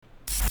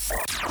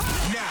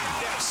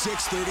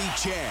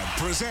630 Chad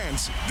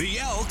presents the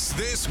Elks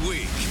This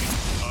Week.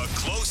 A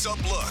close-up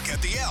look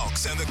at the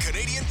Elks and the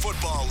Canadian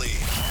Football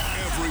League.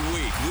 Every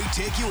week, we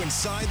take you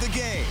inside the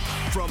game.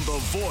 From the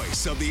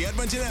voice of the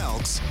Edmonton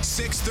Elks,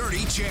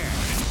 630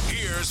 Chad.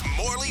 Here's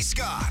Morley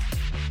Scott.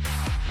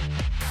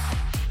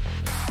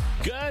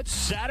 Good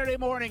Saturday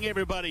morning,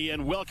 everybody,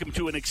 and welcome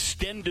to an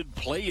extended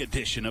play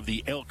edition of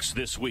the Elks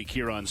This Week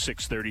here on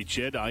 630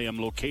 CHED. I am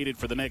located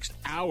for the next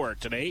hour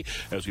today,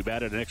 as we've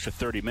added an extra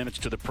 30 minutes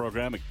to the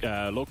program,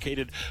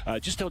 located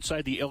just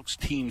outside the Elks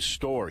team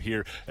store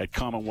here at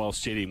Commonwealth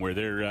Stadium, where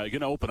they're going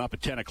to open up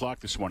at 10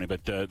 o'clock this morning,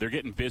 but they're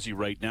getting busy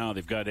right now.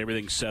 They've got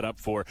everything set up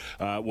for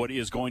what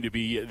is going to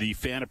be the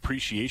fan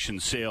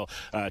appreciation sale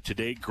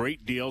today.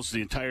 Great deals.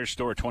 The entire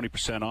store,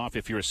 20% off.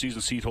 If you're a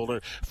season seat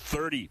holder,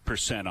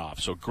 30%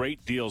 off. So great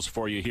deals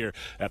for you here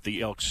at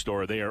the Elks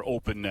store. They are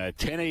open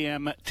 10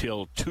 a.m.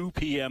 till 2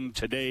 p.m.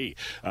 today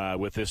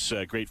with this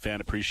great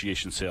fan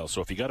appreciation sale. So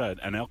if you got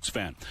an Elks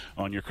fan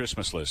on your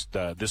Christmas list,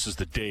 this is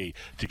the day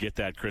to get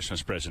that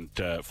Christmas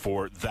present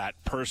for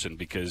that person,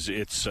 because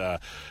it's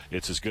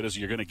as good as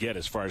you're going to get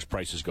as far as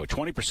prices go.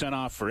 20%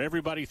 off for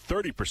everybody,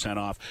 30%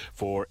 off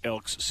for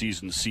Elks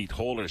season seat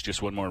holders.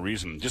 Just one more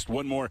reason, just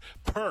one more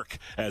perk,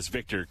 as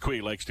Victor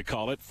Cui likes to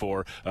call it,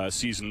 for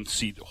season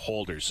seat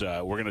holders.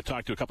 We're going to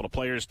talk to a couple of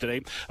players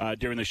today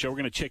during the show. We're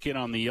going to check in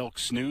on the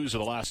Elks news of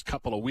the last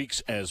couple of weeks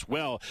as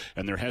well,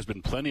 and there has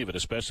been plenty of it,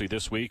 especially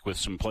this week, with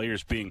some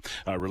players being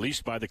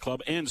released by the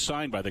club and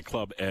signed by the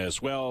club as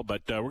well.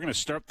 But we're going to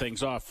start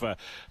things off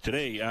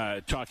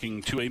today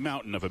talking to a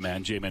mountain of a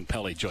man. J-Man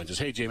Pelly joins us.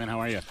 Hey, J-Man, how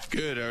are you?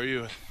 Good. How are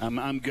you?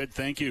 I'm good,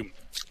 thank you.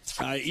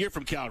 You're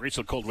from Calgary,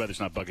 so cold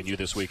weather's not bugging you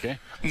this week, eh?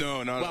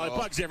 No, not at all. Well, it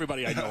bugs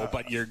everybody, I know,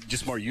 but you're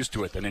just more used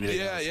to it than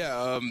anything else.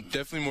 Yeah,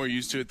 definitely more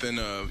used to it than,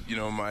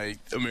 my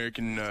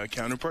American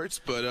counterparts.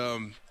 But,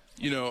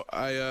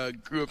 I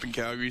grew up in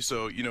Calgary,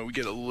 so, we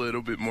get a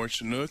little bit more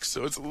Chinooks,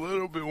 so it's a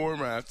little bit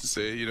warmer, I have to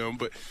say,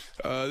 but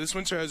this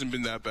winter hasn't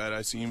been that bad,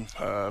 I seem,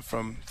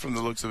 from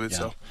the looks of it. Yeah.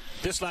 So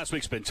this last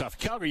week's been tough.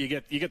 Calgary, you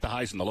get the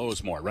highs and the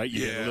lows more, right?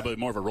 You get a little bit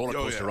more of a roller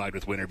coaster ride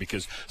with winter,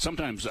 because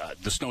sometimes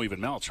the snow even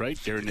melts, right?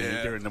 During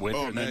the winter.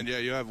 Oh, man,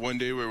 you have one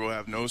day where we'll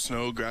have no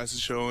snow, grass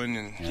is showing,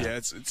 and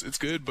it's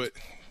good, but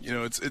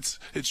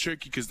it's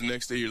tricky, because the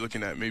next day you're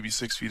looking at maybe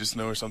 6 feet of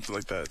snow or something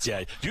like that. So.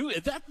 Yeah.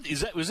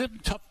 Was it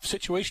a tough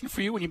situation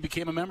for you when you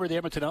became a member of the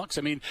Edmonton Elks?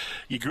 I mean,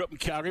 you grew up in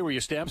Calgary. Were you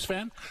a Stamps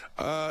fan?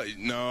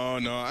 No.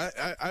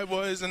 I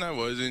was and I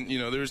wasn't.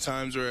 There was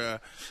times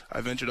where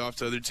I ventured off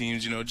to other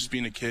teams, just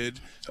being a kid.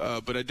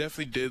 But I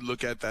definitely did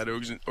look at that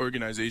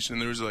organization.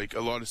 There was like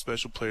a lot of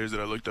special players that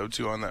I looked up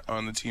to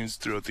on the teams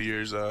throughout the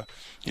years.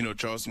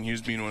 Charleston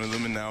Hughes being one of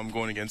them, and now I'm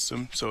going against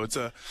him. So it's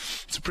a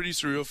pretty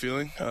surreal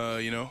feeling,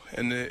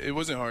 and it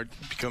wasn't hard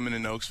becoming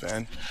an Elks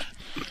fan.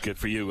 Good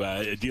for you.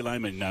 D.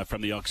 Lyman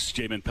from the Elks,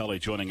 J-Man Pelly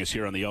joining us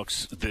here on the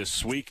Elks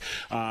This Week.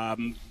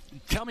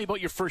 Tell me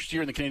about your first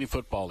year in the Canadian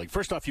Football League.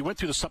 First off, you went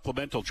through the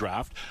supplemental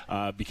draft,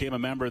 became a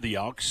member of the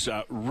Elks.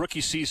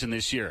 Rookie season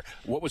this year.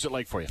 What was it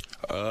like for you?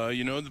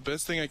 The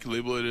best thing I could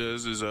label it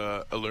as is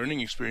a learning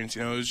experience.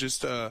 It was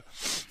just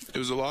it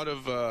was a lot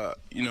of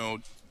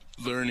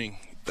learning.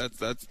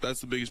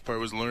 That's the biggest part,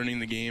 was learning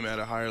the game at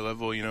a higher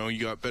level.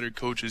 You got better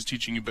coaches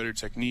teaching you better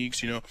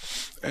techniques, and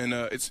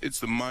it's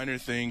the minor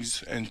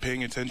things and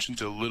paying attention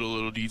to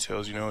little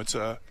details.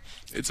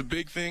 It's a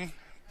big thing,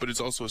 but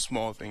it's also a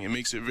small thing. It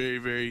makes it very,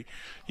 very,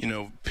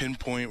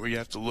 pinpoint where you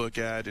have to look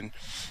at, and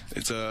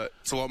it's a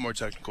lot more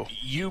technical.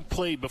 You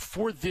played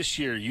before this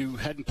year. You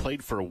hadn't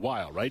played for a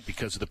while, right,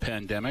 because of the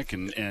pandemic,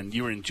 and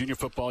you were in junior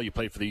football. You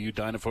played for the U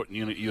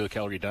the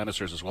Calgary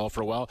Dinosaurs as well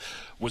for a while.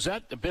 Was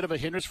that a bit of a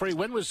hindrance for you?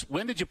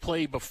 When did you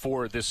play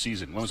before this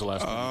season? When was the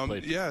last time you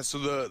played? Yeah, so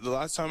the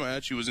last time I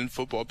actually was in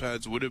football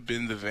pads would have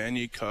been the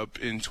Vanier Cup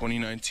in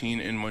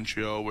 2019 in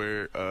Montreal,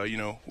 where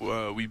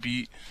we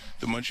beat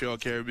the Montreal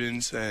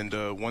Carabins and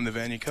won the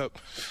Vanier Cup.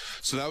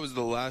 So that was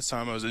the last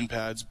time I was in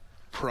pads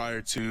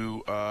prior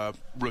to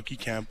rookie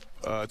camp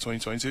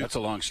 2022. That's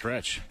a long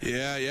stretch.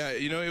 Yeah.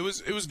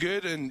 It was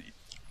good, and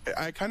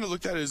I kind of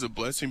looked at it as a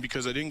blessing,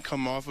 because I didn't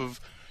come off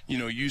of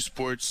U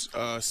Sports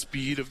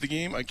speed of the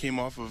game. I came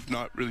off of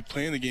not really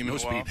playing the game in a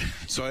while.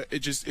 So it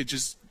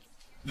just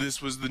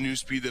this was the new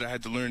speed that I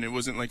had to learn. It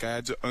wasn't like I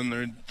had to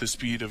unlearn the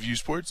speed of U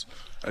Sports.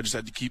 I just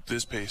had to keep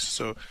this pace.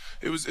 So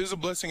it was a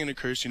blessing and a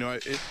curse.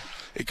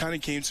 It kind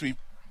of came to me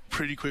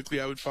pretty quickly,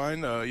 I would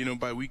find.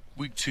 By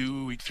week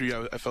 2, week 3,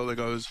 I felt like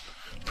I was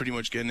pretty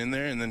much getting in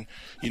there, and then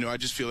I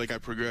just feel like I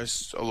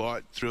progressed a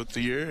lot throughout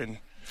the year, and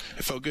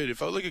it felt good. It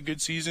felt like a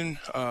good season.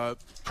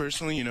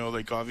 Personally,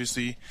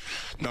 obviously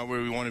not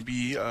where we want to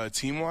be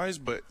team-wise,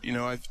 but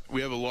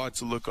we have a lot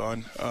to look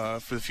on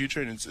for the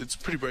future, and it's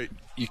pretty bright.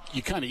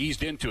 You kind of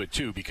eased into it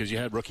too, because you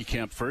had rookie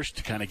camp first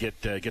to kind of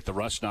get the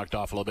rust knocked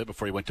off a little bit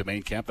before you went to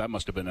main camp. That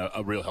must have been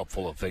a real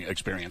helpful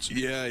experience.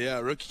 Yeah.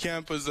 Rookie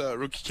camp was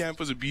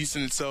a beast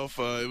in itself.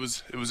 It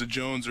was a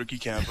Jones rookie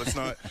camp. Let's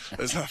not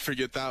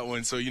forget that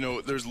one. So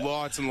there's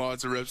lots and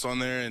lots of reps on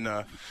there, and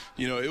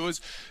it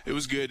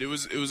was good. It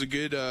was a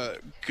good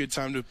good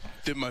time to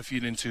dip my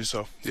feet into.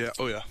 So yeah,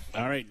 oh yeah.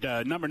 All right,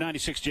 number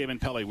 96,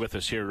 Jamin Pele, with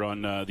us here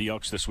on the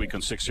Elks this week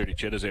on 6:30.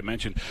 Ched, as I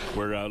mentioned,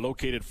 we're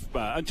located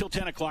until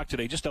 10 o'clock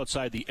today, just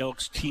outside the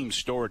Elks team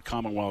store at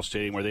Commonwealth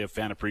Stadium, where they have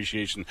fan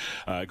appreciation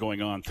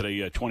going on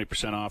today.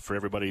 20% off for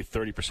everybody,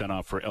 30%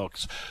 off for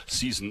Elks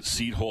season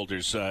seat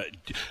holders.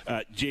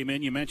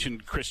 Jamin, you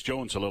mentioned Chris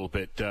Jones a little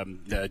bit.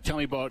 Tell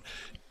me about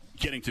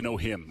getting to know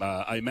him.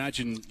 I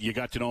imagine you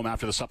got to know him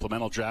after the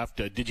supplemental draft.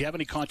 Did you have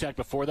any contact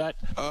before that?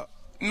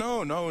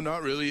 No,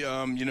 not really.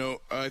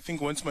 I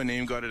think once my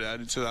name got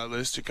added to that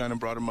list, it kind of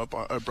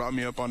brought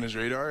me up on his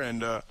radar,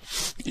 and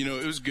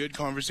it was good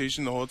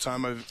conversation the whole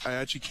time. I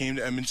actually came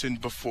to Edmonton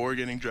before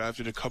getting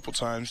drafted a couple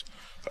times.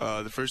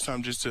 The first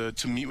time just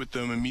to meet with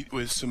them and meet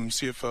with some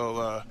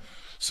CFL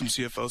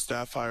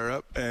staff higher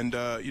up, and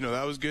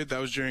that was good. That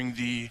was during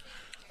the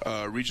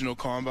regional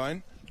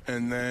combine.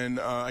 And then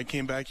I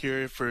came back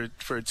here for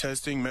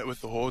testing, met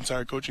with the whole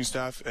entire coaching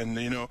staff, and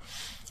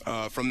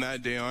from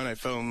that day on, I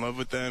fell in love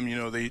with them.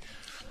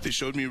 They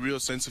showed me a real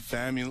sense of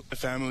family,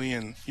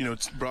 and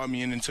brought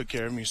me in and took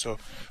care of me. So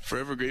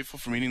forever grateful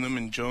for meeting them.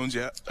 And Jones,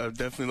 yeah, I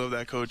definitely love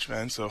that coach,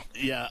 man. So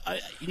yeah,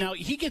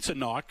 he gets a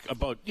knock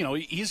about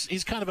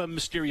he's kind of a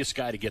mysterious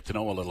guy to get to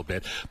know a little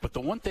bit. But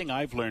the one thing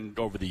I've learned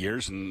over the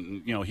years,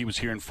 and he was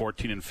here in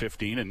 14 and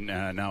 15,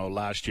 and now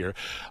last year,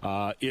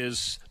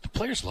 is the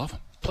players love him.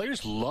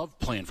 Players love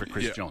playing for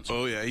Chris Jones.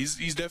 Oh yeah,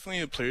 he's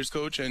definitely a players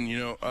coach, and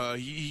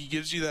he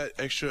gives you that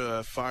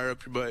extra fire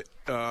up your butt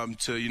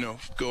to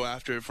go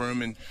after it for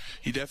him, and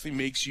he definitely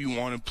makes you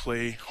want to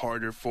play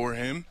harder for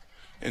him,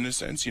 in a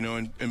sense,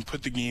 and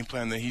put the game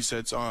plan that he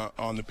sets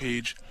on the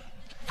page.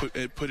 Put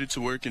it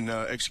to work and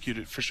execute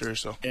it for sure.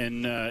 So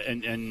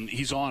and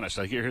he's honest.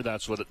 I hear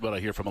that's what I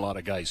hear from a lot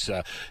of guys.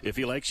 If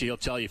he likes you, he'll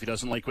tell you. If he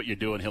doesn't like what you're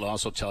doing, he'll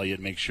also tell you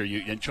and make sure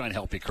you and try and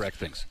help you correct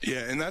things.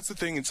 Yeah, and that's the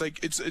thing. It's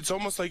like it's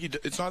almost like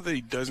it's not that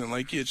he doesn't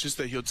like you. It's just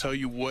that he'll tell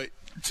you what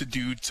to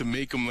do to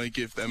make him like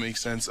you, if that makes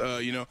sense.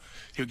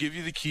 He'll give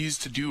you the keys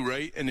to do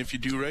right, and if you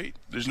do right,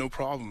 there's no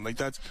problem. I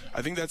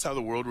think that's how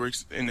the world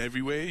works in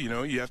every way.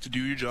 You have to do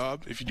your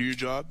job. If you do your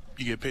job,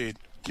 you get paid.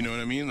 You know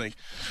what I mean?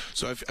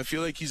 So I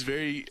feel like he's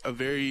very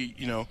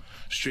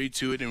straight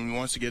to it, and he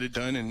wants to get it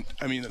done. And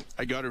I mean,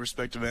 I gotta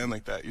respect a man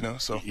like that,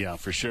 So yeah,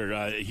 for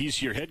sure.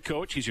 He's your head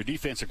coach. He's your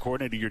defensive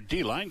coordinator. Your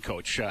D-line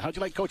coach. How'd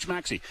you like Coach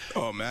Maxey?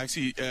 Oh,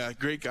 Maxey,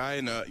 great guy,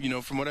 and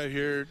from what I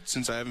hear,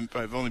 since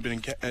I've only been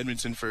in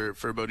Edmonton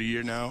for about a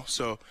year now,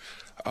 so.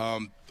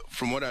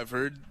 From what I've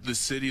heard, the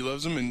city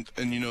loves him, and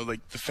the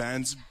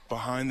fans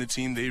behind the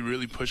team, they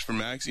really push for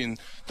Maxey, and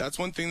that's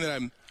one thing that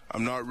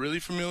I'm not really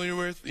familiar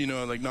with,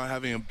 not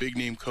having a big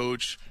name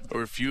coach,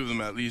 or a few of them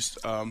at least.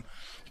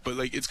 But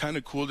it's kind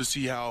of cool to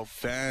see how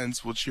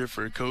fans will cheer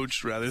for a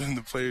coach rather than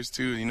the players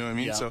too. You know what I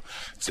mean? Yeah. So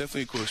it's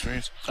definitely a cool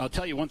experience. I'll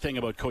tell you one thing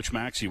about Coach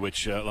Maxey,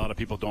 which a lot of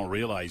people don't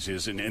realize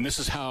is, and this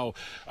is how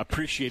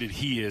appreciated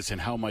he is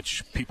and how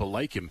much people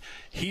like him.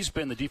 He's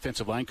been the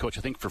defensive line coach,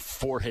 I think, for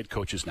 4 head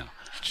coaches now.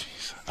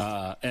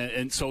 Jeez.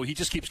 And so he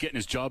just keeps getting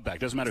his job back.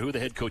 Doesn't matter who the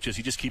head coach is,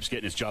 he just keeps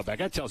getting his job back.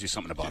 That tells you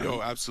something about him.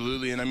 Oh,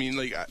 absolutely. And I mean,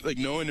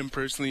 knowing him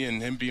personally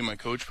and him being my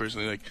coach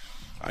personally,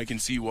 I can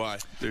see why.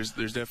 There's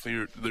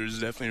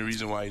definitely a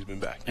reason why he's been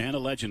back. And a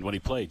legend when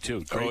he played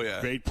too.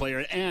 Great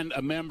player and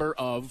a member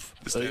of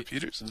the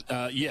Stampeders.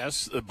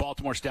 Yes, the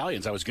Baltimore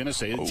Stallions. I was going to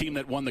say the team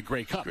that won the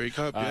Grey Cup. Grey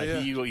Cup.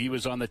 Yeah. He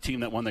was on the team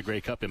that won the Grey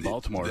Cup in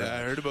Baltimore. Yeah, I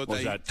heard about that.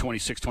 Was that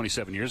 26,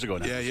 27 years ago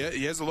now? Yeah.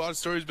 He has a lot of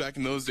stories back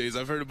in those days.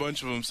 I've heard a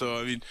bunch of them. So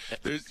I mean,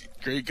 there's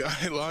great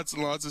guy. Lots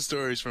and lots of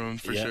stories from him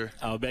for sure.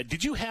 I'll bet.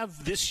 Did you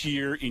have this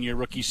year in your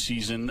rookie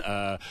season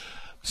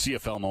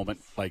CFL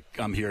moment like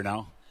I'm here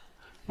now?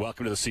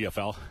 Welcome to the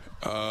CFL.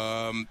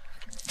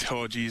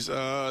 Oh geez,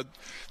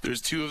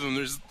 there's 2 of them.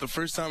 There's the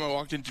first time I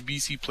walked into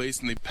BC Place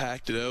and they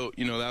packed it out.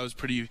 That was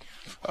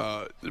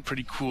a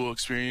pretty cool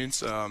experience.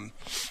 That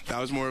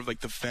was more of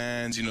the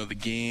fans, the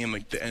game,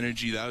 the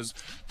energy. That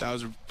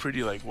was a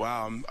pretty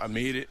wow, I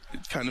made it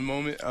kind of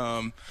moment.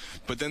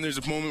 But then there's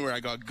a moment where I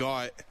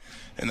got,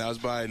 and that was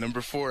by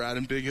number 4,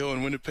 Adam Big Hill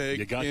in Winnipeg.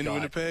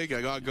 Winnipeg,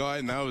 I got,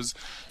 and that was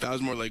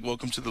more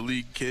welcome to the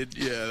league, kid.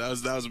 Yeah, that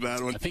was a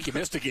bad one. I think you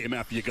missed a game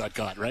after you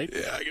got, right?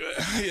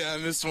 Yeah, I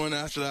missed one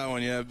after that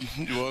one. Yeah,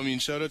 well, I mean,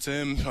 shout out to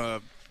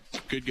him.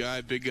 Good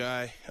guy, big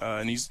guy,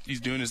 and he's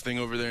doing his thing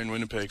over there in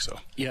Winnipeg. So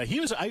yeah, he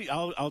was.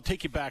 I'll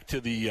take you back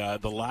to the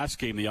last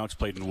game the Elks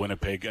played in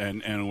Winnipeg,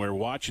 and we're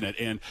watching it.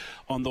 And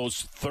on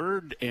those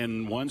 3rd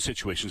and 1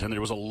 situations, and there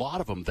was a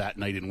lot of them that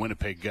night in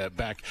Winnipeg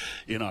back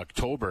in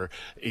October.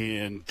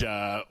 And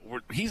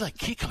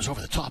he comes over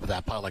the top of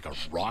that pile like a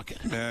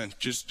rocket. Man,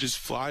 just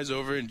flies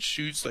over and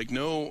shoots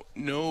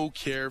no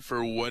care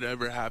for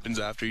whatever happens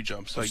after he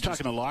jumps. I was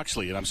talking to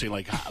Loxley, and I'm saying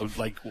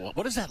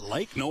what is that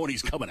like knowing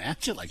he's coming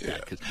at you like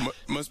that?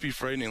 Must be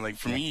frightening.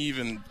 For me,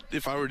 even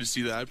if I were to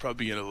see that, I'd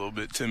probably get a little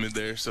bit timid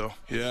there. So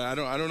yeah, I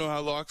don't know how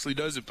Loxley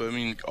does it, but I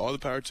mean, all the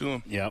power to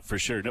him. Yeah, for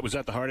sure. Was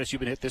that the hardest you've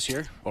been hit this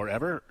year or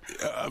ever?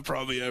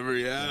 Probably ever.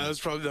 Yeah, that was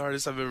probably the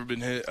hardest I've ever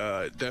been hit.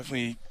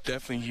 Definitely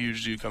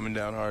huge dude coming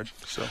down hard.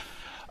 So.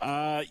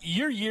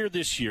 Your year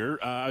this year,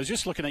 I was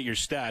just looking at your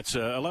stats,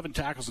 11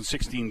 tackles in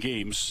 16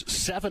 games,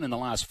 7 in the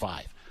last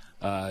 5.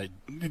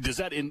 Is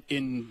that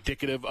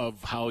indicative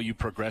of how you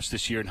progressed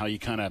this year and how you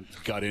kind of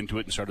got into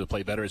it and started to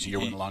play better as the year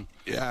went along?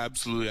 Yeah,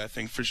 absolutely. I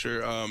think for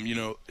sure.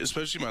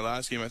 Especially my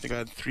last game, I think I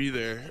had 3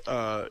 there.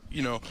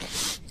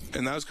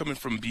 And that was coming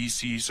from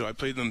BC, so I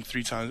played them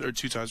 3 times or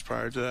 2 times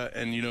prior to that.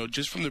 And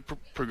just from the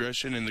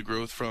progression and the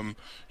growth from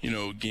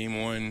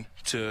game 1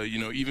 to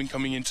even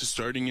coming into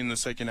starting in the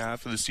second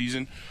half of the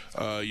season,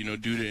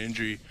 due to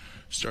injury.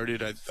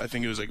 Started, I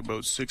think it was like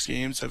about 7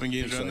 games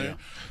around there.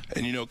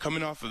 And,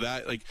 coming off of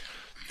that, like,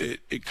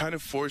 it kind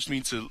of forced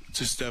me to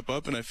step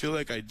up, and I feel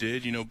like I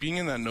did. Being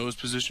in that nose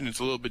position, it's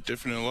a little bit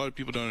different, and a lot of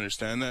people don't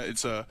understand that.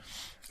 It's a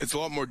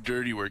lot more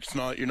dirty work.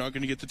 You're not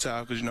going to get the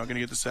tackles, you're not going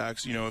to get the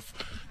sacks.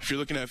 If you're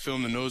looking at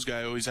film, the nose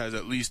guy always has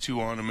at least 2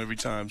 on him every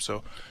time.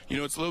 So,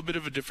 it's a little bit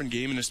of a different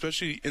game, and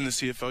especially in the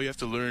CFL, you have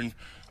to learn.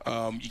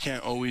 You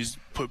can't always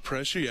put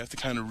pressure. You have to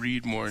kind of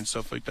read more and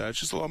stuff like that. It's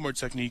just a lot more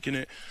technique in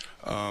it.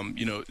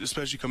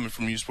 Especially coming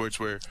from U Sports,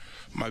 where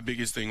my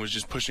biggest thing was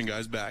just pushing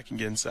guys back and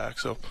getting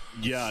sacks. So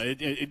yeah,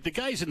 the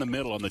guys in the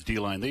middle on the D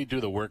line, they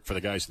do the work for the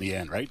guys in the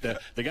end, right?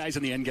 The guys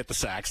in the end get the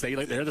sacks.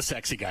 They're the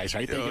sexy guys,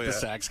 right? They get the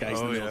sacks. Guys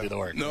in the middle do the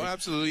work. No, right?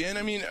 Absolutely. And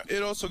I mean,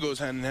 it also goes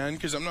hand in hand,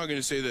 because I'm not going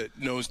to say that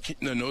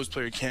the nose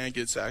player can't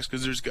get sacks,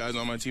 because there's guys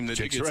on my team that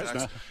do get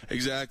sacks.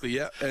 Exactly.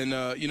 Yeah. And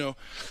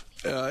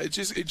it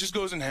just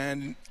goes in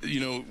hand,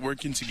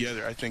 working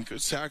together. I think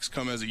sacks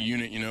come as a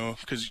unit,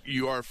 because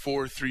you are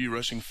 4-3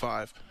 rushing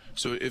 5.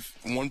 So if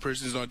one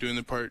person is not doing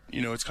the part,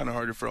 it's kind of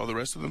harder for all the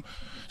rest of them.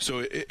 So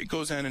it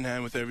goes hand in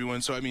hand with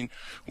everyone. So, I mean,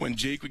 when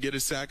Jake would get a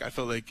sack, I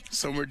felt like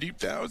somewhere deep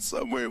down,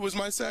 somewhere it was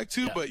my sack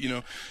too. Yeah. But,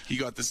 he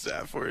got the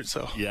stat for it.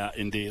 So yeah,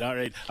 indeed. All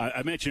right.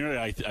 I mentioned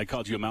earlier I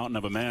called you a mountain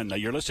of a man. Now,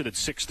 you're listed at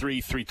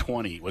 6'3",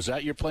 320. Was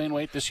that your playing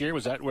weight this year?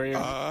 Was that where you're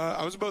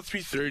I was about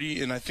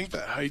 330, and I think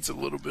that height's a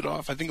little bit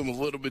off. I think I'm a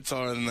little bit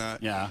taller than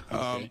that. Yeah.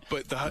 Okay.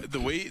 But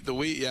the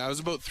weight, yeah, I was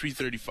about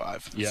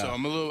 335. Yeah. So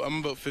I'm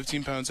about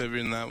 15 pounds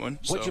heavier than that one.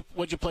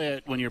 What'd you play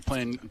at when you were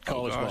playing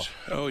college ball?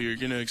 Oh, you're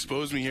going to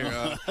expose me here.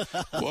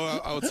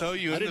 Well, I'll tell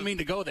you. I didn't mean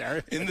to go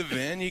there. In the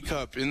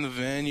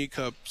Vanier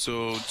Cup,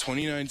 so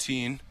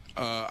 2019,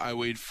 I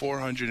weighed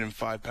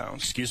 405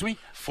 pounds. Excuse me?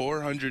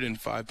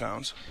 405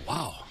 pounds.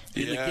 Wow.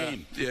 In the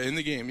game? Yeah, in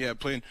the game. Yeah,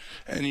 playing.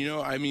 And,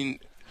 I mean,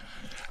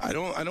 I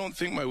don't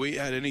think my weight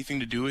had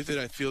anything to do with it.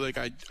 I feel like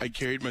I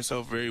carried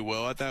myself very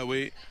well at that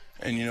weight.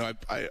 And,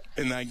 I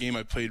in that game,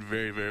 I played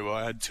very, very well.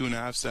 I had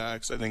 2.5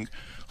 sacks, I think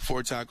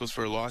 4 tackles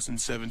for a loss,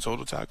 and 7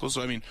 total tackles.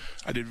 So, I mean,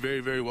 I did very,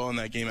 very well in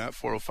that game at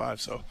 405.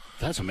 So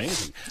that's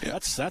amazing. Yeah.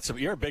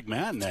 You're a big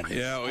man then.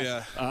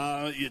 Yeah,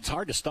 it's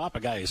hard to stop a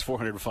guy who's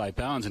 405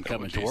 pounds and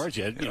coming towards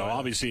you.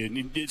 Obviously,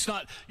 it's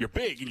not, you're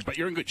big, but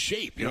you're in good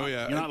shape.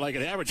 You're not like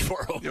an average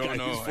 405 guy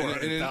who's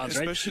 400 pounds,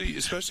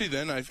 especially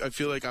then, I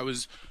feel like I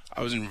was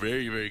in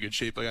very, very good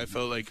shape. Like, I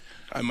felt like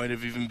I might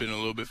have even been a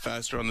little bit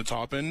faster on the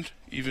top end,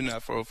 even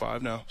at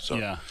 405 now. So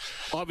yeah.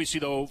 Obviously,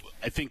 though,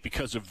 I think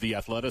because of the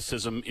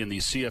athleticism in the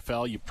CFL,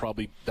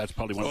 that's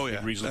probably one of the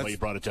big reasons why you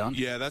brought it down.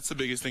 Yeah, that's the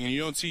biggest thing. And you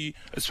don't see,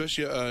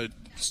 especially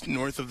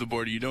north of the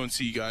border, you don't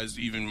see guys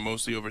even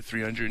mostly over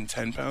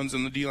 310 pounds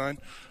in the D-line.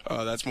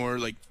 That's more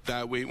like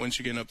that weight. Once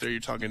you get up there,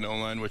 you're talking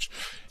O-line, which,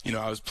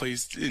 I was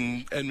placed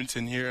in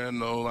Edmonton here on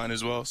the O-line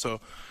as well.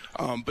 So,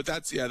 but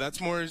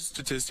that's more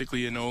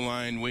statistically an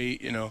O-line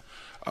weight,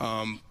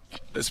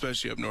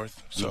 especially up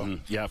north. So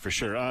yeah, for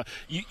sure.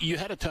 You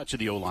had a touch of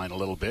the O-line a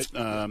little bit.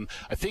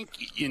 I think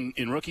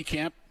in rookie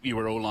camp you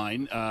were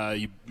O-line.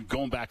 You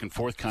going back and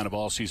forth kind of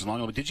all season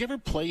long. Did you ever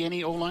play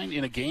any O-line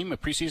in a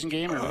preseason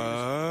game?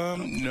 Or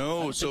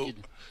no.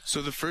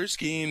 So the first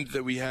game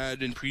that we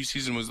had in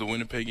preseason was the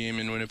Winnipeg game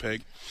in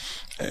Winnipeg,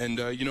 and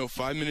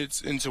 5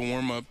 minutes into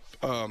warm up,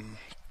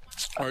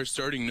 our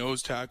starting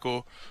nose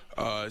tackle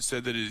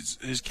said that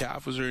his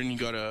calf was hurting. He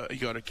got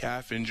a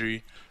calf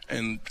injury,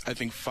 and I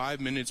think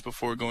 5 minutes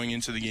before going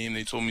into the game,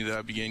 they told me that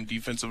I'd be getting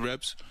defensive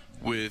reps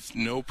with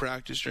no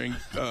practice during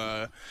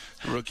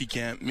rookie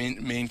camp,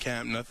 main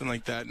camp, nothing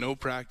like that. No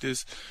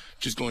practice,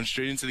 just going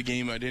straight into the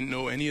game. I didn't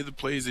know any of the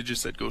plays. They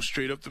just said go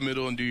straight up the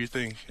middle and do your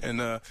thing.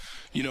 And I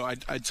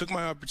took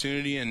my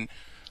opportunity and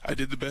I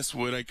did the best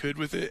what I could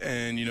with it,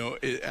 and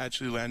it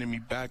actually landed me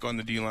back on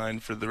the D-line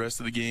for the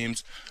rest of the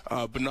games,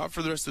 but not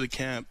for the rest of the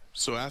camp.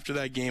 So after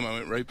that game, I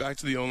went right back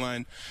to the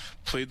O-line,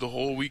 played the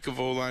whole week of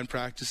O-line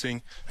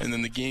practicing, and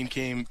then the game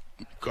came,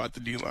 got the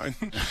D-line.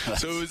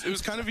 So it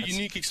was kind of a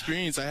unique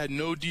experience. I had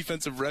no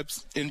defensive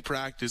reps in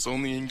practice,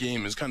 only in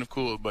game. It was kind of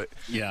cool, but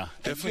yeah,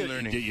 definitely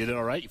learning. You did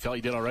all right? You felt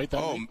you did all right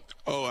that week?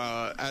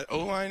 At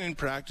O-line in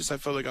practice, I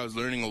felt like I was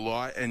learning a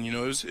lot, and it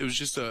was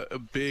just a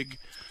big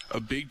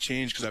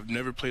change because I've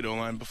never played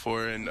O-line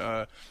before, and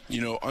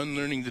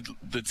unlearning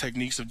the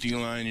techniques of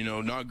D-line,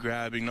 not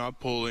grabbing, not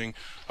pulling,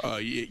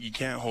 you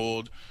can't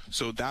hold.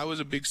 So that was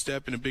a big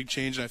step and a big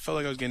change, and I felt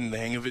like I was getting the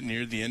hang of it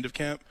near the end of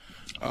camp.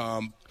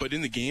 But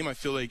in the game, I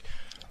feel like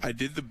I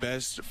did the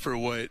best for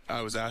what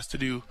I was asked to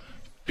do.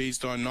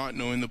 based on not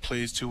knowing the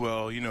plays too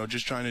well,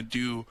 just trying to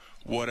do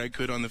what I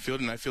could on the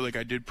field, and I feel like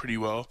I did pretty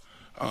well.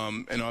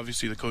 And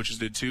obviously the coaches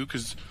did too,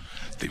 because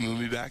they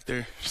moved me back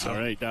there. So. All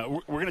right,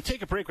 we're going to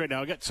take a break right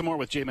now. I've got some more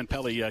with Jamin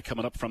Pelly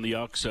coming up from the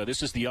Elks.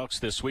 This is the Elks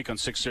This Week on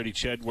 6:30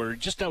 CHED. We're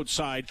just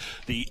outside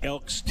the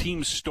Elks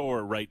team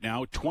store right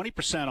now.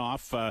 20%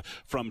 off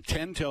from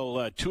 10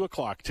 till 2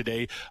 o'clock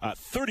today.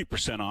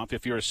 30% off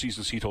if you're a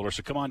season seat holder.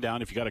 So come on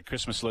down. If you got a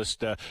Christmas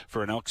list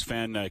for an Elks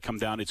fan, come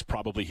down. It's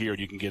probably here, and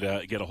you can get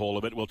a hold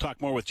of it. We'll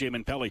talk more with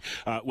Jamin Pelly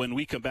when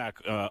we come back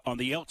on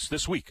the Elks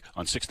This Week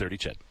on 6:30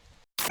 CHED.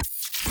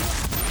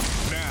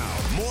 Now,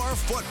 more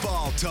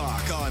football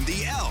talk on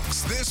the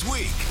Elks This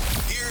Week.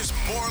 Here's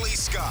Morley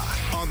Scott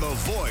on the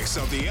voice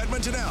of the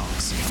Edmonton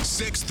Elks,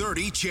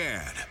 6:30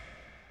 CHED.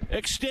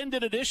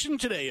 Extended edition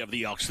today of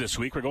the Elks This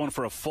Week. We're going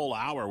for a full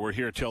hour. We're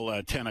here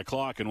till 10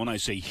 o'clock. And when I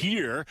say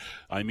here,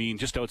 I mean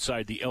just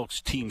outside the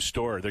Elks team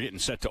store. They're getting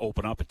set to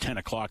open up at 10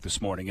 o'clock this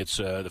morning. It's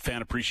the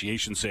fan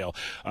appreciation sale.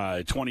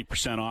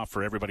 20% off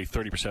for everybody,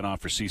 30%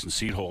 off for season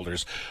seat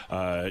holders.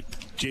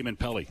 Jamin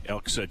Pelly,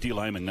 Elks D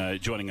lineman,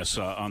 joining us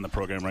on the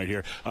program right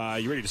here.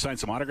 You ready to sign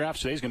some autographs?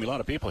 Today's going to be a lot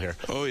of people here.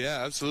 Oh,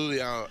 yeah,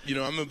 absolutely.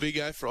 I'm a big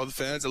guy for all the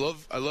fans.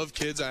 I love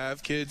kids. I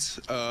have kids.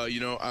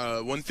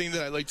 One thing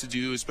that I like to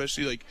do,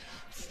 especially like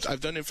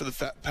I've done it for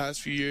the past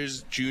few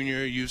years,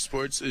 junior, youth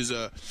sports, is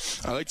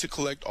I like to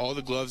collect all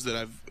the gloves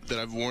that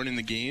I've worn in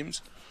the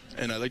games,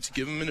 and I like to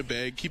give them in a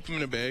bag, keep them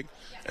in a bag,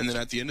 and then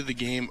at the end of the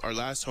game, our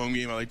last home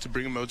game, I like to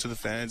bring them out to the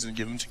fans and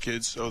give them to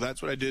kids. So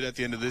that's what I did at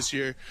the end of this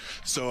year.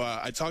 So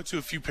I talked to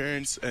a few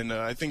parents, and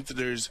I think that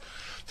there's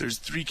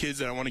 3 kids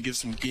that I want to give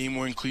some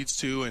game-worn cleats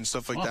to and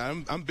stuff like that.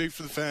 I'm big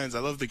for the fans. I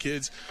love the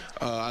kids.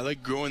 I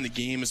like growing the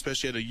game,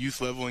 especially at a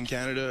youth level in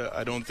Canada.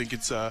 I don't think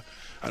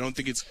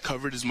it's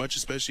covered as much,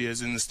 especially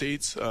as in the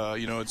States.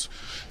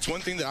 It's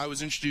one thing that I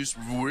was introduced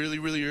really,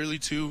 really early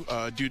to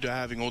due to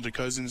having older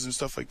cousins and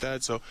stuff like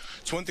that. So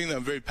it's one thing that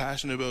I'm very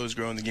passionate about is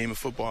growing the game of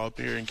football up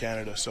here in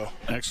Canada. So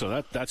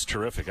excellent. That's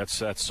terrific.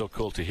 That's so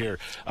cool to hear.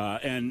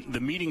 And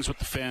the meetings with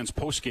the fans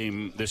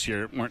post-game this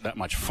year weren't that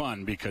much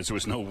fun because there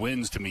was no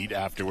wins to meet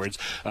afterwards.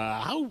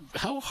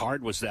 How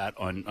hard was that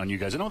on you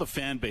guys? I know the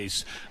fan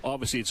base,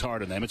 obviously it's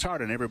hard on them. It's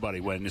hard on everybody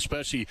when,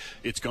 especially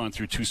it's gone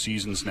through 2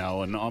 seasons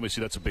now, and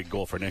obviously that's a big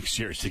goal for next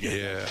year is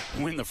to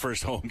win the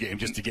first home game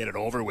just to get it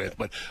over with.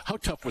 But how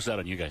tough was that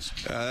on you guys?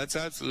 That's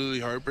absolutely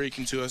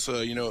heartbreaking to us.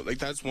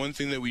 That's one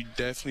thing that we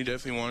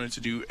definitely wanted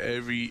to do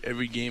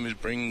every game is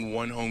bring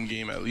one home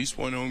game, at least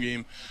one home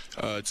game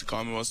to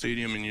Commonwealth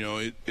Stadium.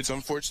 And, it's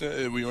unfortunate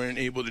that we weren't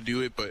able to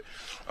do it. But,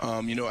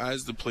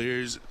 as the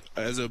players,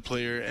 as a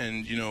player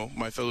and,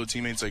 my fellow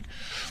teammates, like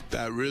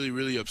that really,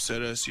 really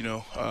upset us. It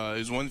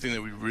was one thing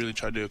that we really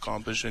tried to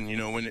accomplish. And,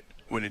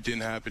 when it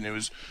didn't happen, it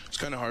was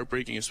kind of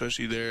heartbreaking,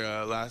 especially there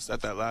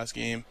at that last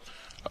game.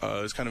 It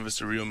was kind of a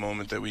surreal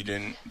moment that we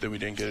didn't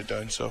get it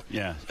done. So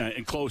yeah,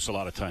 and close a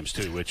lot of times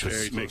too, which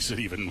makes it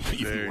even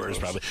worse. Close.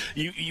 Probably.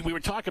 We were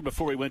talking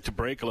before we went to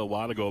break a little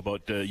while ago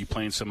about you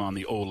playing some on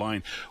the O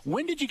line.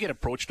 When did you get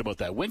approached about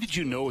that? When did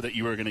you know that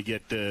you were going to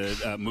get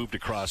moved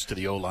across to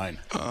the O line?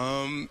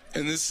 And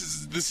this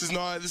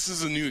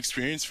is a new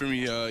experience for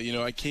me.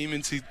 I came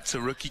into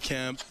rookie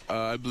camp.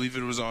 I believe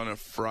it was on a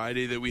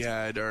Friday that we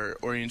had our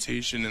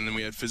orientation, and then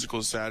we had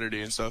physicals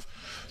Saturday and stuff.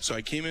 So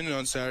I came in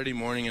on Saturday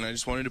morning, and I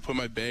just wanted to put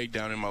my bag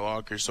down in my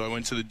locker. So I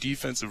went to the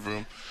defensive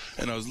room,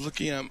 and I was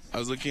looking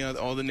at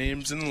all the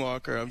names in the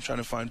locker. I'm trying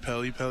to find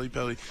Pelly,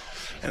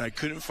 and I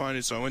couldn't find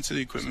it. So I went to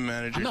the equipment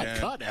manager. I'm not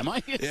cut, am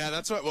I? Yeah,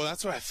 that's what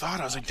I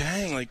thought. I was like,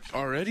 dang, like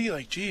already,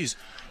 like geez.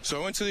 So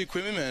I went to the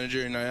equipment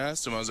manager and I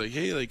asked him. I was like,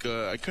 hey, like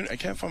I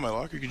can't find my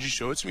locker. Could you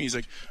show it to me? He's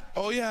like,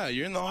 oh yeah,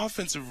 you're in the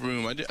offensive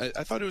room. I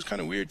thought it was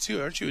kind of weird too.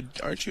 Aren't you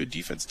a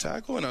defensive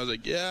tackle? And I was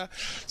like, yeah.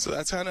 So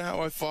that's kind of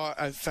how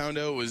I found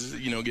out was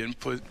getting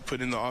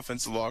put in the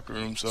offensive locker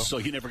room. So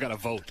you never got a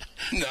vote.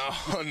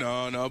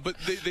 No. But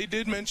they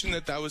did mention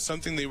that was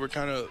something they were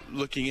kind of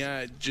looking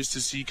at just to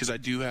see, because I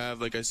do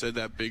have, like I said,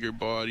 that bigger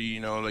body.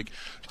 Like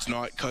it's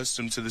not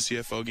custom to the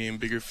CFL game,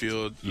 bigger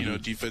field.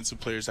 Defensive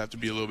players have to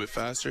be a little bit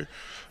faster.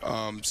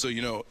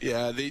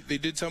 They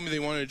did tell me they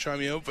wanted to try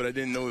me out, but I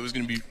didn't know it was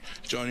going to be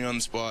Johnny on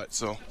the spot.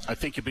 So I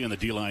think you'll be in the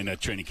D-line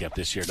training camp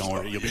this year. Don't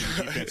worry, you'll be in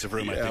the defensive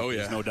room. I think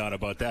there's no doubt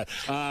about that.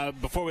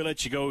 Before we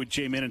let you go,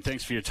 Jamin, and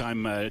thanks for your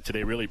time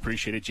today. Really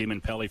appreciate it.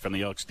 Jamin Pelly from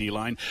the Elks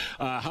D-line.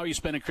 How are you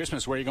spending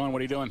Christmas? Where are you going? What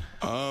are you doing?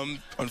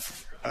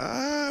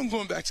 I'm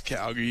going back to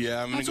Calgary.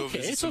 Yeah, I'm going to go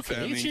visit some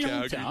family in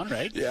Calgary. Hometown,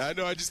 right? Yeah, I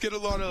know. I just get a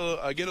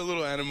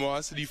little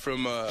animosity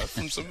from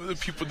some of the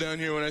people down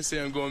here when I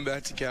say I'm going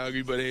back to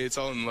Calgary. But hey, it's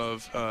all in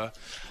love.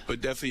 But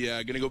definitely,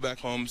 yeah, going to go back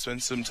home,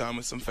 spend some time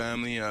with some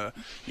family. I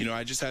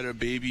just had a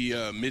baby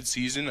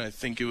mid-season. I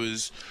think it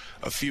was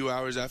a few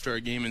hours after our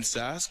game in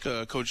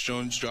Sask. Coach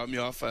Jones dropped me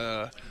off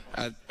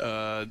at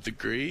the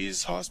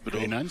Gray's Hospital.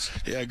 Grey Nuns?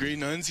 Yeah, Grey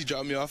Nuns. He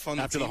dropped me off on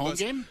after the the home bus.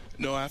 game?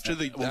 No, after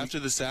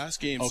the SAS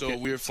game. Okay. So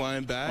we were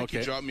flying back. Okay.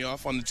 He dropped me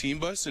off on the team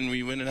bus, and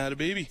we went and had a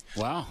baby.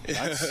 Wow.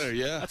 That's,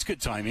 yeah. That's good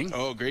timing.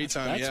 Oh, great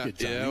timing. That's good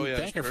timing. Yeah,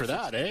 Thank her for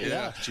that, eh?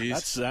 Yeah.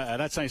 Jeez.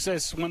 That's nice.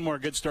 That's one more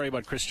good story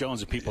about Chris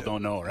Jones that people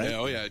don't know, right? Yeah,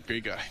 oh yeah,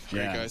 great guy.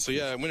 Great guy. So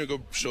yeah, I'm gonna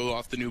go show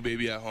off the new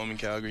baby at home in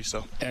Calgary.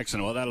 So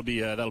excellent. Well,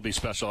 that'll be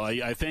special.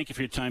 I thank you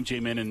for your time,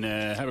 J-Man, and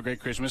have a great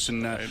Christmas.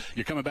 And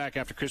you're coming back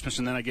after Christmas,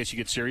 and then I guess you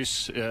get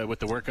serious with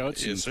the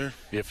workouts. Yes, sir.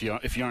 If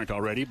you aren't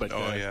already, but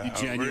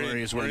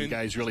January is when you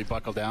guys really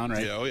buckle down,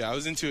 right? Yeah, oh yeah. I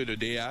was into it a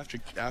day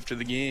after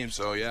the game,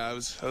 so yeah, I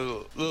was a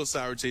little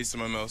sour taste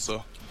in my mouth.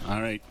 So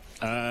all right.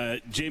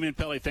 J-Man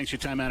Pelly, thanks for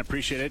your time, man.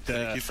 Appreciate it.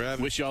 Thank you for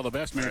having me. Wish you all the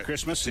best. Merry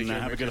Christmas, and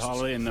have a good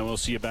holiday, and we'll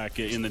see you back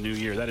in the new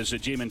year. That is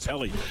J-Man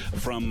Pelly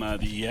from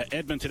the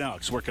Edmonton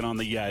Elks, working on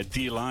the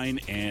D-line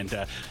and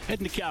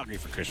heading to Calgary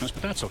for Christmas,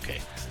 but that's okay.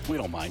 We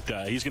don't mind.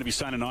 He's going to be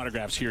signing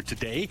autographs here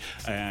today,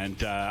 and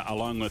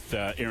along with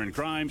Aaron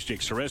Grimes,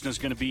 Jake Ceresna is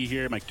going to be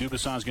here. Mike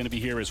Dubuisson is going to be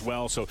here as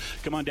well. So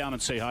come on down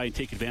and say hi and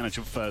take advantage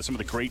of some of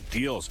the great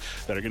deals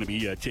that are going to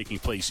be taking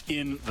place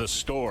in the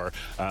store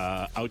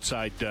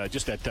outside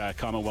just at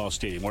Commonwealth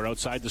Stadium. We're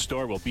outside the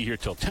store. We'll be here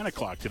till 10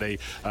 o'clock today.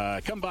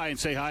 Come by and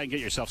say hi and get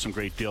yourself some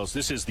great deals.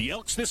 This is the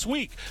Elks This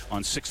Week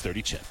on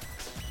 630 CHED.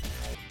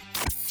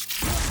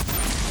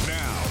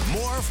 Now,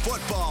 more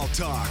football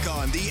talk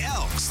on the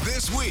Elks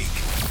This Week.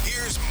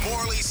 Here's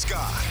Morley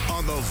Scott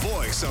on the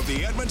voice of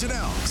the Edmonton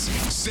Elks,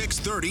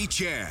 630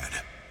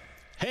 CHED.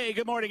 Hey,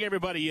 good morning,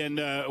 everybody, and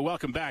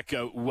welcome back.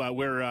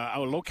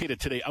 We're located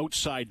today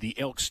outside the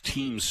Elks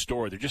team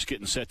store. They're just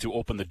getting set to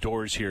open the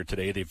doors here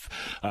today. They've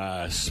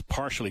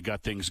partially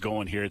got things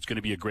going here. It's going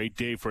to be a great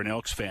day for an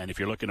Elks fan if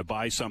you're looking to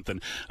buy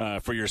something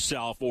for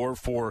yourself or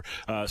for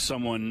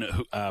someone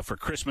who, for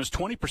Christmas.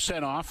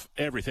 20% off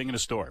everything in the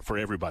store for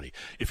everybody.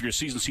 If you're a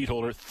season seat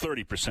holder,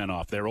 30%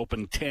 off. They're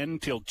open 10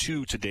 till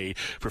 2 today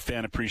for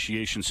Fan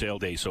Appreciation Sale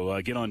Day. So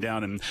get on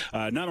down and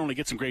not only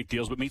get some great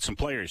deals, but meet some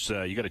players.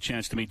 You got a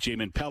chance to meet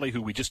J-Man Pelly,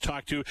 who we just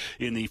talked to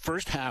in the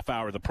first half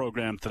hour of the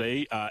program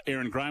today.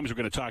 Aaron Grimes, we're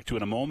going to talk to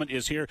in a moment,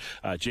 is here.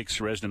 Jake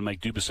Ceresna and Mike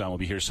Dubuisson will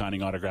be here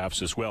signing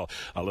autographs as well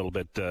a little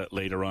bit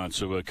later on.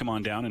 So come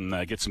on down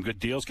and get some good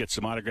deals, get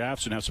some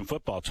autographs, and have some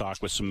football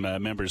talk with some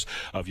members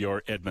of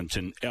your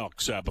Edmonton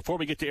Elks. Before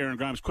we get to Aaron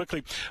Grimes,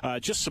 quickly,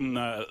 just some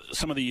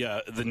of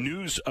the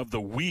news of the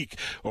week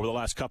over the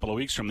last couple of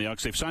weeks from the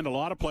Elks. They've signed a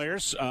lot of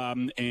players,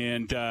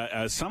 and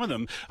some of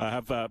them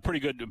have pretty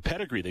good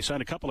pedigree. They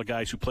signed a couple of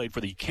guys who played for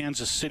the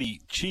Kansas City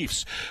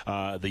Chiefs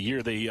the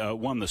year they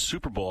won the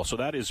Super Bowl. So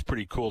that is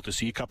pretty cool to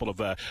see. A couple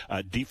of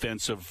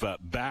defensive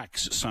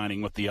backs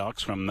signing with the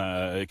Elks from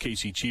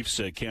KC Chiefs,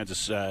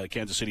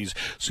 Kansas City's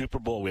Super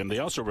Bowl win. They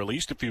also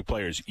released a few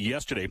players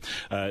yesterday.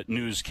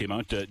 News came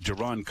out,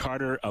 Jerron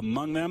Carter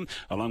among them,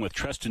 along with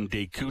Treston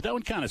Deku. That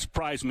one kind of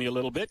surprised me a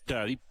little bit.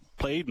 He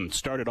played and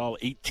started all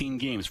 18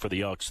 games for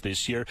the Elks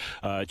this year.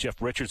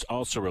 Jeff Richards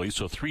also released,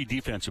 so 3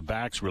 defensive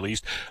backs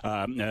released.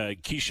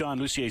 Keyshawn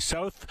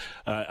Lucier-South,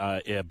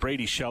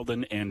 Brady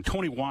Sheldon, and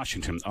Tony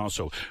Washington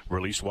also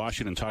released.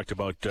 Washington talked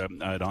about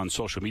it on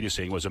social media,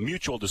 saying it was a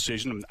mutual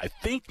decision. I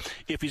think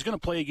if he's going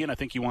to play again, I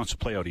think he wants to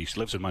play out east. He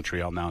lives in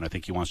Montreal now, and I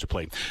think he wants to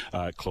play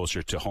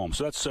closer to home.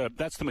 So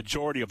that's the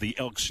majority of the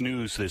Elks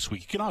news this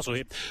week. You can also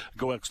hit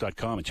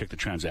GoElks.com and check the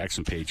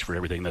transaction page for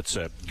everything that's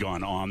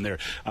gone on there.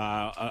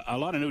 A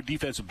lot of new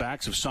defensive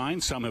backs have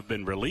signed. Some have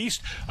been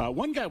released.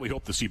 One guy we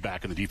hope to see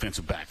back in the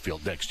defensive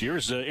backfield next year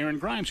is Aaron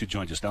Grimes, who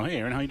joins us now. Hey,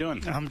 Aaron, how you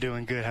doing? I'm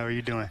doing good. How are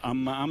you doing?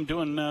 I'm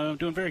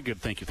doing very good.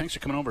 Thank you. Thanks for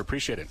coming over.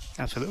 Appreciate it.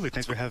 Absolutely.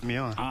 Thanks for having me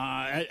on.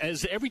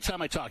 As every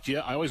time I talk to you,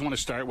 I always want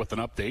to start with an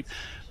update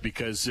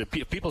because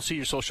people see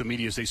your social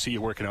medias. They see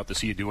you working out. They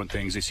see you doing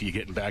things. They see you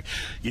getting back.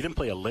 You didn't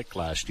play a lick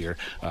last year.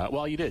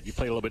 Well, you did. You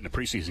played a little bit in the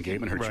preseason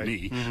game and hurt your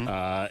knee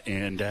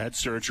and had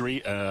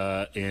surgery.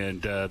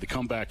 And the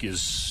comeback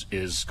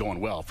is going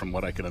well, from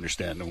what I can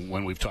understand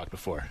when we've talked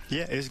before.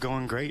 Yeah, it's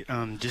going great.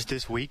 Just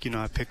this week,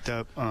 I picked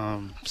up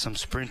some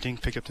sprinting,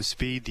 picked up the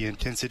speed, the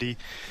intensity.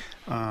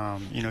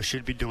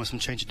 Should be doing some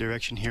change of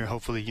direction here,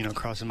 hopefully,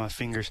 crossing my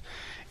fingers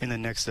in the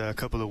next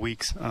couple of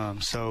weeks.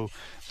 So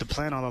the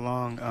plan all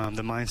along,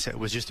 the mindset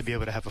was just to be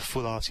able to have a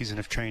full off season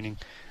of training,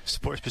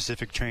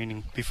 sport-specific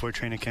training before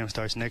training camp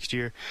starts next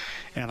year.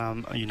 And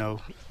I'm,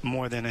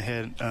 more than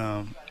ahead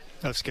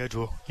of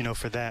schedule,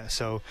 for that.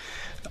 So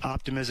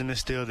optimism is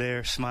still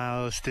there,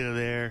 smile is still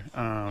there,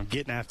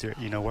 getting after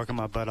it, working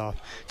my butt off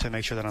to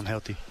make sure that I'm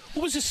healthy.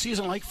 What was this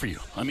season like for you?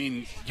 I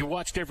mean, you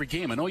watched every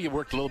game. I know you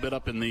worked a little bit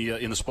up in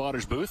the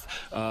spotters booth,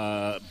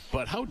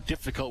 but how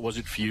difficult was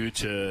it for you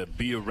to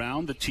be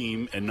around the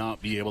team and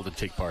not be able to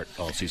take part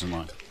all season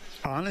long?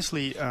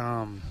 Honestly,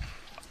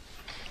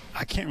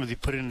 I can't really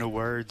put it into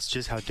words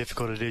just how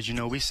difficult it is.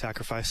 We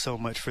sacrifice so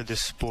much for this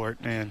sport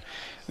and,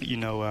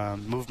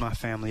 move my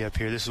family up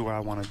here. This is where I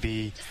want to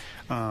be.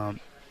 And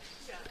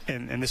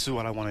this is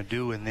what I want to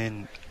do. And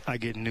then I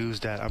get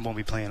news that I won't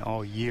be playing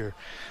all year.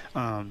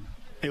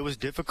 It was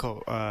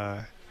difficult.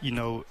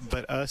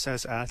 but us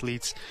as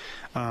athletes,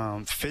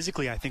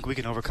 physically, I think we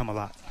can overcome a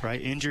lot,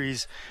 right?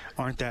 Injuries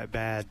aren't that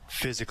bad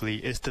physically.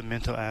 It's the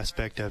mental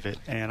aspect of it.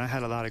 And I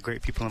had a lot of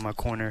great people in my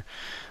corner.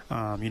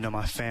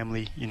 My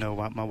family,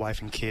 my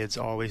wife and kids,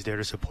 always there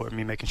to support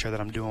me, making sure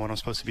that I'm doing what I'm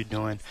supposed to be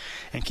doing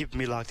and keeping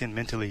me locked in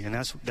mentally. And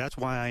that's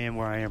why I am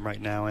where I am right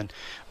now and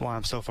why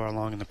I'm so far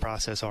along in the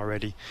process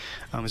already,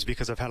 is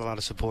because I've had a lot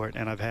of support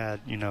and I've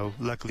had,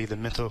 luckily the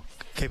mental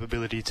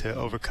capability to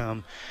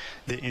overcome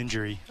the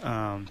injury.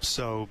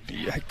 So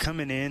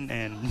coming in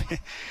and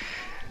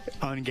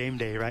on game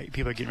day, right?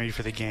 People are getting ready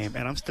for the game,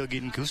 and I'm still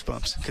getting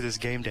goosebumps because it's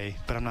game day,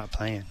 but I'm not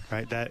playing,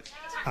 right? That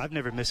I've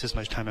never missed this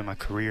much time in my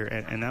career,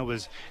 and that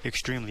was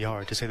extremely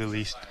hard, to say the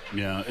least.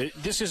 Yeah,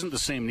 this isn't the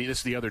same knee. This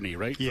is the other knee,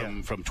 right?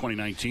 Yeah. From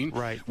 2019.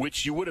 Right.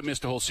 Which you would have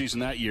missed a whole season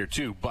that year,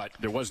 too, but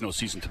there was no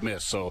season to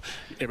miss, so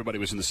everybody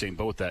was in the same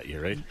boat that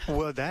year, right?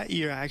 Well, that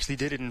year I actually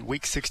did it in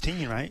week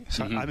 16, right?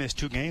 So I missed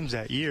 2 games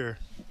that year,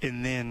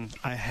 and then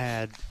I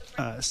had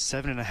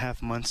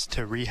 7.5 months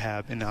to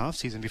rehab in the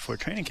offseason before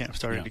training camp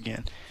started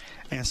again.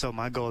 And so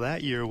my goal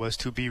that year was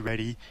to be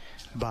ready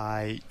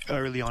by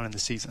early on in the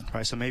season,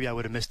 right? So maybe I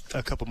would have missed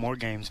a couple more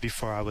games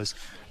before I was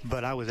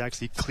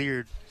actually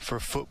cleared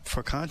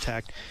for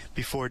contact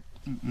before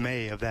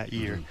May of that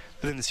year.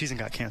 But then the season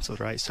got canceled,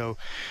 right? So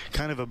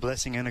kind of a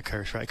blessing and a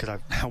curse, right?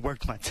 Because I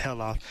worked my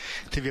tail off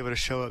to be able to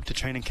show up to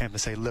training camp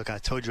and say, look, I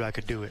told you I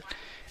could do it.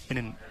 And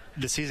then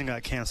the season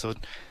got canceled.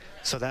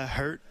 So that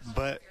hurt,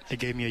 but it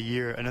gave me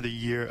another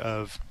year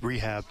of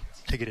rehab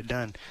to get it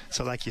done.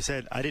 So like you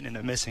said, I didn't end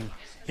up missing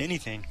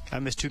anything. I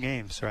missed 2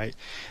 games, right?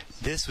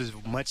 This was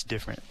much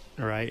different,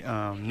 right?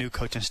 New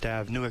coaching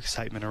staff, new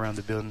excitement around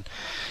the building.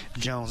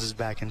 Jones is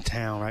back in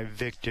town, right?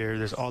 Victor,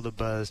 there's all the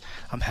buzz.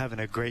 I'm having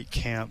a great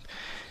camp.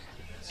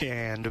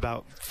 And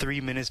about 3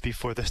 minutes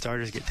before the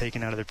starters get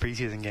taken out of the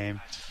preseason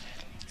game,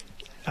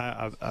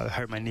 I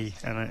hurt my knee,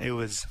 and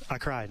I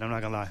cried. I'm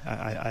not gonna lie.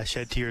 I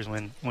shed tears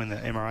when the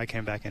MRI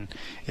came back and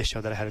it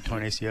showed that I had a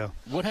torn ACL.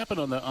 What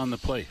happened on the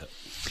play?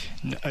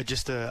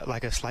 Just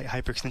like a slight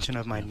hyperextension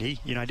of my knee.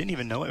 I didn't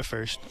even know at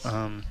first.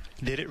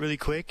 Did it really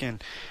quick,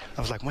 and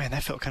I was like, man,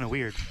 that felt kind of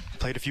weird.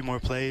 Played a few more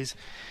plays,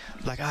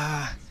 like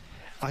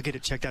I'll get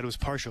it checked out. It was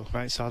partial,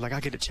 right? So I was like, I'll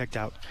get it checked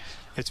out.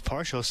 It's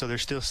partial, so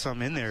there's still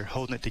some in there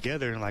holding it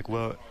together, and like,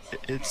 well,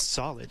 it's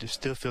solid. It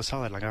still feels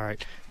solid. Like, all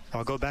right,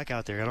 I'll go back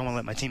out there. I don't want to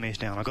let my teammates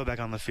down. I'll go back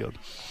on the field.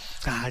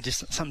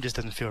 Something just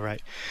doesn't feel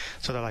right.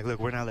 So they're like, look,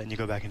 we're not letting you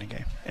go back in the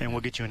game, and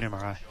we'll get you an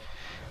MRI.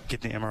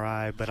 Get the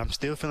MRI, but I'm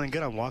still feeling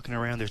good. I'm walking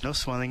around. There's no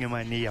swelling in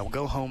my knee. I'll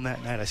go home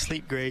that night. I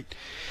sleep great.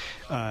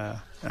 And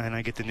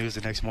I get the news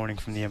the next morning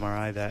from the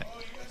MRI that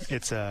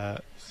it's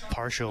a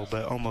partial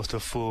but almost a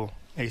full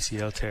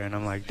ACL tear. And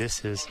I'm like,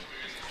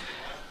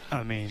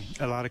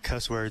 a lot of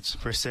cuss words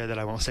were said that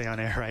I won't say on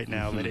air right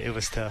now, but it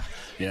was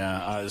tough.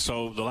 Yeah,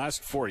 so the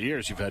last 4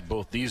 years you've had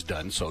both these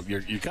done, so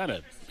you're kind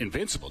of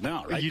invincible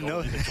now, right?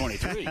 Going into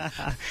 23.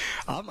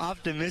 I'm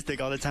optimistic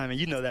all the time, and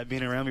you know that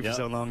being around me for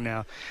so long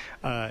now.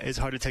 It's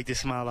hard to take this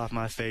smile off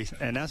my face,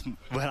 and that's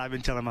what I've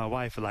been telling my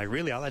wife. Like,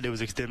 really, all I did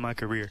was extend my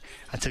career.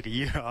 I took a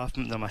year off,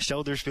 my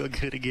shoulders feel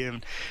good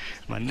again,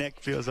 my neck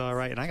feels all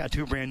right, and I got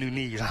 2 brand new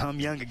knees. I'm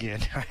young again,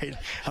 right?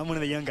 I'm one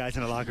of the young guys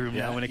in the locker room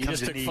now when it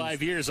comes to knees. You just took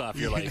 5 years off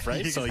your life,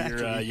 right? Exactly.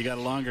 So you got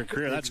a longer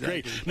career. That's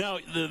exactly great. Now,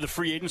 the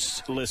free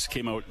agents list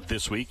came out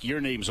this week.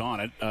 Your name's on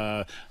it.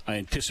 I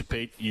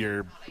anticipate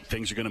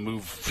things are going to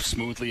move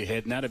smoothly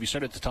ahead. Now, have you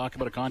started to talk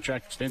about a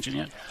contract extension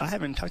yet? I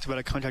haven't talked about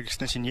a contract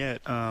extension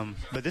yet,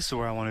 but this is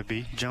where I want to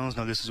be. Jones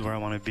knows this is where I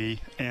want to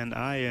be, and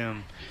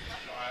I'm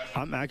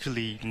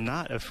actually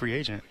not a free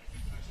agent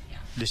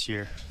this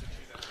year.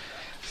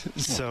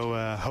 So,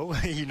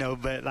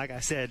 but like I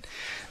said,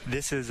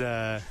 this is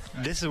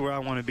where I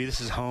want to be.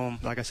 This is home.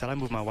 Like I said, I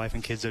moved my wife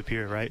and kids up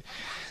here, right?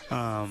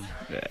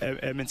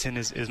 Edmonton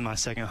is my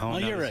second home. Oh,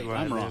 you're right.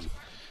 I'm wrong.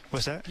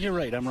 What's that? You're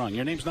right. I'm wrong.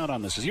 Your name's not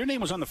on this. Your name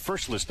was on the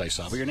first list I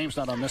saw, but your name's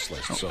not on this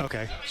list. So,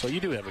 okay. So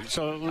you do have it.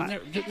 So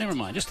never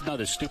mind. Just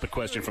another stupid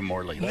question from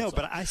Morley. No,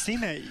 but I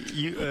seen that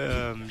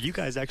you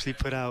guys actually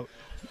put out.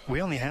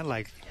 We only had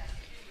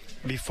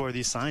before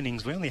these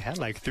signings, we only had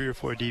 3 or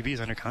 4 DBs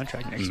under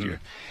contract next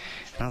year.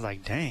 And I was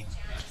like, dang,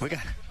 we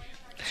got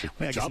some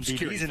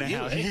DBs in the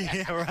house.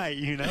 Yeah,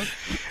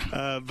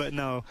 right, But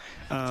no,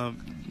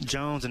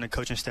 Jones and the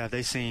coaching staff,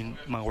 they seen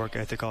my work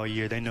ethic all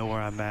year. They know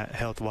where I'm at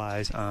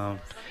health-wise.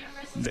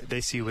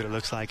 They see what it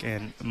looks like,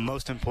 and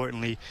most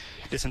importantly,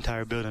 this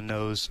entire building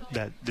knows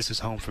that this is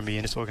home for me,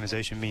 and this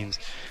organization means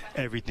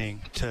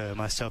everything to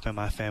myself and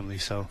my family.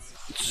 So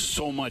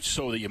much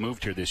so that you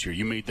moved here this year.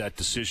 You made that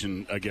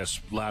decision, I guess,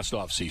 last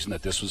offseason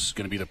that this was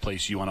going to be the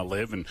place you want to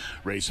live and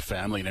raise a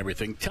family and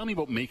everything. Tell me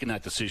about making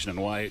that decision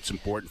and why it's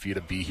important for you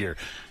to be here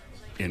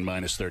in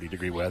minus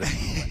 30-degree weather.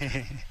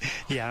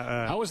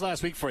 Yeah. How was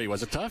last week for you?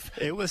 Was it tough?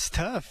 It was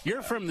tough.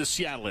 You're from the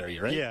Seattle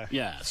area, right? Yeah.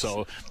 Yeah.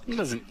 So it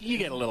gets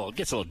a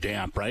little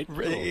damp, right?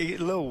 A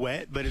little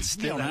wet, but it's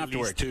still. You don't have to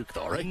wear a toque,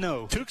 though, right?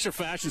 No. Toques are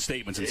fashion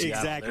statements in Seattle.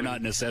 Exactly. They're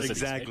not necessities.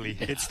 Exactly.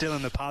 Right? Yeah. It's still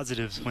in the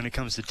positives when it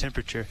comes to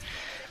temperature.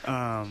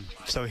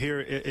 So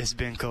here it's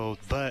been cold,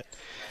 but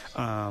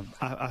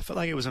I felt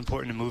like it was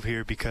important to move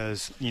here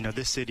because, you know,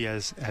 this city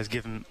has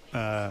given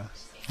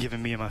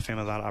me and my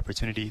family a lot of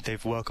opportunity.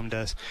 They've welcomed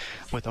us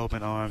with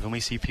open arms. When we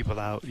see people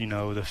out, you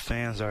know, the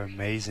fans are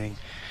amazing.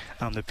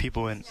 The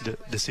people in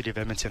the city of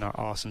Edmonton are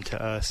awesome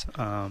to us.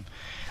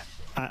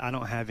 I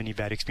don't have any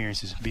bad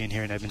experiences being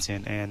here in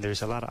Edmonton, and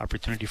there's a lot of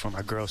opportunity for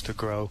my girls to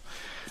grow,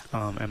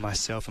 and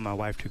myself and my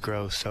wife to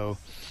grow. So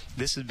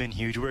this has been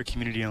huge. We're a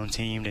community-owned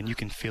team, and you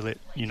can feel it,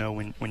 you know,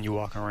 when you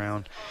walk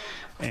around.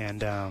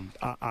 And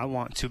I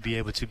want to be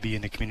able to be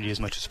in the community as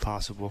much as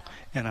possible.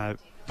 And I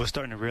was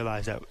starting to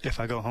realize that if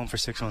I go home for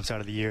 6 months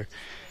out of the year,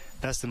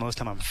 that's the most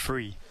time I'm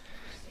free.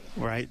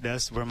 Right?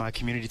 That's where my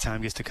community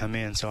time gets to come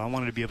in. So I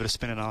wanted to be able to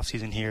spend an off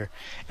season here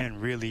and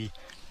really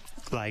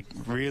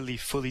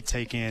fully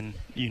take in,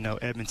 you know,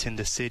 Edmonton,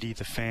 the city,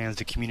 the fans,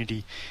 the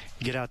community,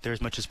 get out there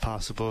as much as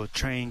possible,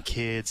 train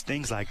kids,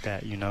 things like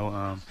that, you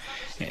know,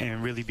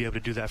 and really be able to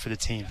do that for the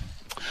team.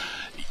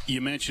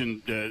 You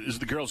mentioned, is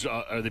the girls,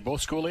 are they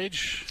both school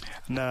age?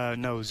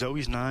 No,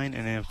 Zoe's 9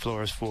 and then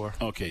Flora's 4.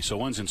 Okay, so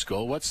one's in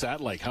school. What's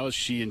that like? How is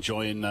she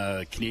enjoying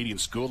Canadian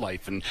school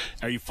life? And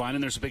are you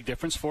finding there's a big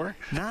difference for her?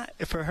 Not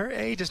for her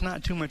age. It's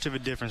not too much of a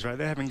difference, right?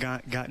 They haven't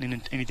gotten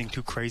into anything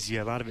too crazy.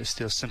 A lot of it's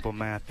still simple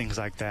math, things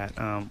like that,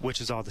 which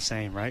is all the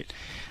same, right?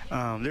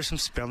 There's some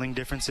spelling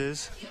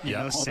differences, you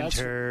know,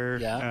 center,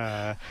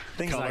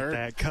 things color. like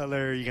that.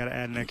 Color, you got to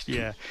add an extra,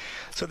 yeah.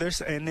 So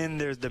and then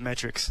there's the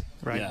metrics,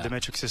 right? Yeah. The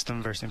metric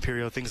system versus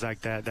imperial, things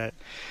like that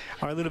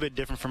are a little bit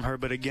different from her.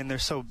 But again, they're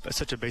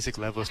such a basic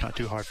level. It's not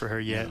too hard for her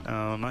yet.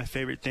 Yeah. My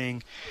favorite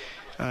thing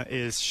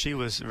is she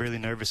was really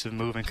nervous of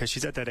moving because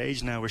she's at that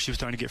age now where she was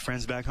starting to get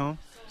friends back home.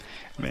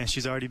 Man,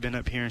 she's already been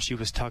up here, and she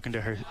was talking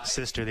to her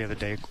sister the other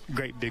day.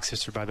 Great big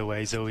sister, by the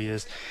way, Zoe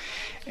is.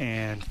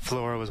 And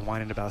Flora was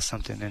whining about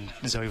something, and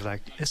Zoe was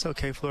like, "It's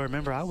okay, Flora.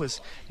 Remember, I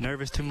was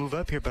nervous to move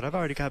up here, but I've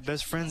already got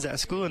best friends at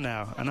school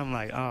now." And I'm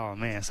like, "Oh,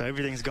 man." So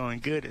everything's going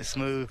good. It's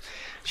smooth.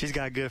 She's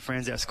got good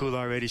friends at school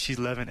already. She's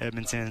loving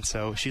Edmonton,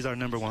 so she's our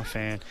 #1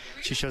 fan.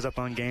 She shows up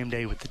on game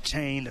day with the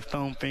chain, the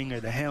foam finger,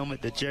 the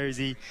helmet, the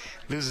jersey,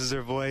 loses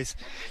her voice.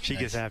 She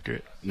gets after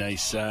it.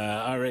 Nice.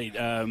 All right.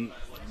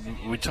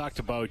 We talked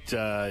about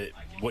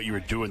what you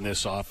were doing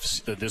this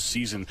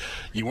season.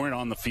 You weren't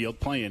on the field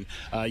playing.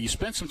 You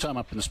spent some time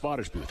up in the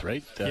spotters booth,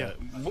 right? Yeah.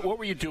 What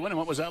were you doing, and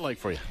what was that like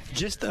for you?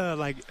 Just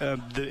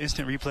the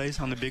instant replays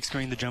on the big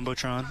screen, the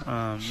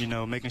Jumbotron, you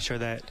know, making sure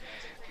that,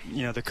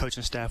 you know, the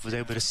coaching staff was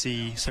able to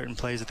see certain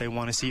plays that they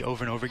want to see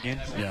over and over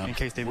again. Yeah. In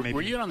case they maybe.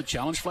 Were you in on the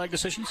challenge flag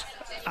decisions?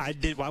 I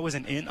did. Well, I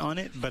wasn't in on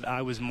it, but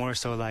I was more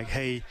so like,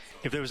 hey,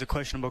 if there was a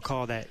questionable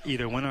call that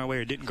either went our way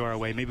or didn't go our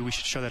way, maybe we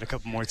should show that a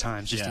couple more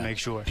times just to make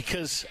sure.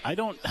 Because I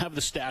don't have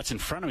the stats in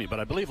front of me,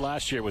 but I believe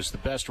last year was the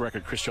best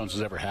record Chris Jones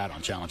has ever had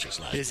on challenges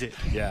last year. Is it?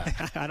 Yeah.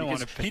 I don't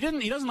want to. He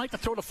doesn't like to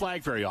throw the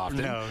flag very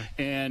often. No.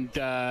 And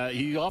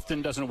he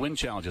often doesn't win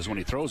challenges when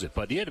he throws it,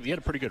 but he had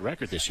a pretty good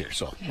record this year.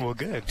 So. Well,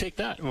 good. Take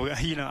that. Well,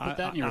 you know, I'm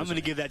going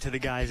to give that to the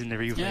guys in the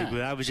replay,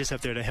 but I was just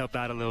up there to help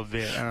out a little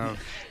bit.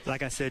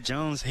 Like I said,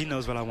 Jones, he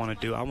knows what I want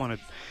to do.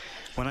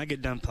 When I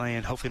get done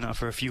playing, hopefully not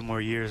for a few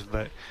more years,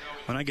 but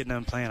when I get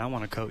done playing, I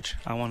want to coach.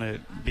 I want to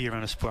be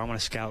around a sport. I want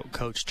to scout,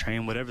 coach,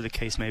 train, whatever the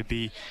case may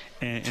be,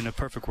 and in a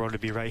perfect world to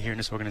be right here in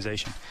this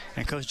organization.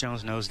 And Coach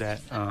Jones knows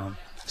that.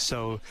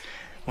 So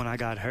when I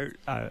got hurt,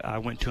 I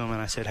went to him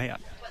and I said, hey,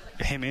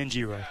 him and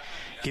G-Roy,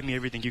 give me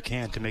everything you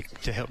can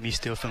to help me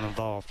still feel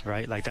involved,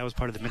 right? Like, that was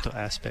part of the mental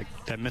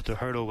aspect. That mental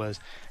hurdle was,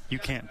 you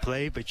can't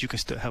play, but you can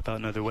still help out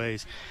in other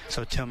ways.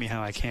 So tell me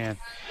how I can.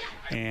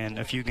 And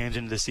a few games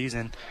into the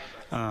season,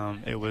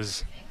 it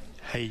was,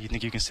 hey, you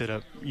think you can sit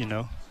up, you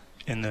know,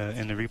 in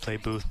the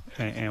replay booth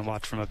and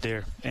watch from up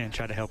there and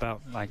try to help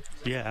out? Like,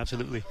 yeah,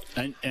 absolutely.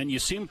 And you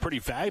seem pretty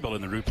valuable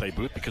in the replay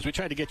booth, because we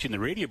tried to get you in the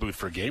radio booth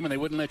for a game and they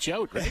wouldn't let you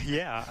out, right?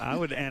 Yeah, I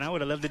would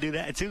have loved to do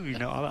that too, you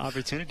know, all the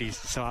opportunities.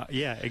 So,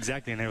 yeah,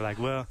 exactly. And they were like,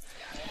 well,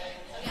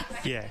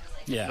 yeah.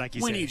 Yeah, like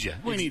you we said. need you.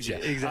 We need you.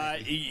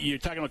 Exactly. You're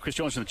talking about Chris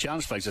Jones and the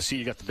challenge flags. I see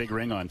you got the big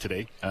ring on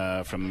today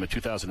from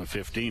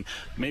 2015.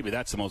 Maybe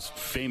that's the most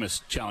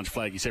famous challenge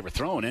flag he's ever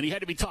thrown, and he had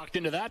to be talked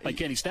into that by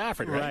Kenny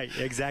Stafford, right? Right,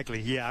 exactly.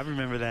 Yeah, I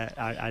remember that.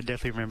 I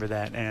definitely remember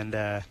that.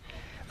 And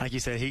like you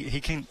said, he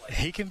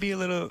can be a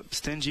little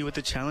stingy with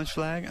the challenge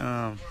flag,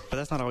 but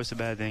that's not always a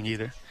bad thing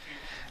either.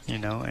 You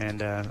know,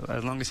 and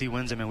as long as he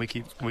wins them and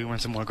we win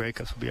some more Grey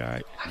Cups, we'll be all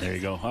right. There you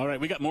go. All right,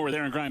 we got more with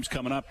Aaron Grimes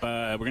coming up.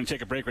 We're going to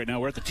take a break right now.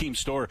 We're at the team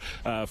store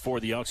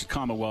for the Elks at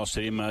Commonwealth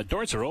Stadium.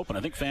 Doors are open.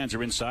 I think fans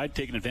are inside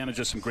taking advantage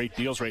of some great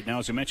deals right now.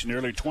 As I mentioned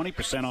earlier,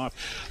 20% off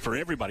for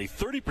everybody,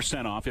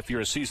 30% off if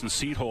you're a season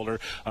seat holder.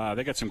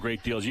 They got some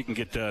great deals. You can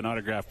get an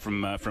autograph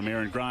from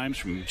Aaron Grimes,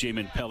 from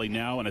Jamin Pelly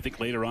now, and I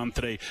think later on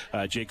today,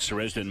 Jake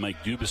Serezda and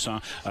Mike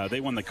Dubasson. They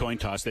won the coin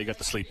toss. They got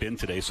to sleep in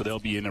today, so they'll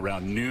be in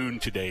around noon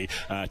today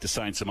to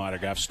sign some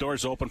autographs.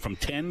 Stores open from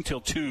 10 till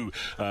 2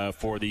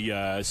 for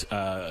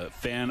the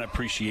fan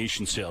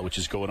appreciation sale, which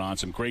is going on.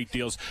 Some great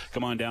deals.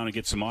 Come on down and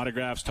get some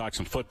autographs, talk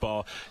some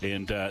football,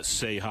 and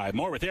say hi.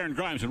 More with Aaron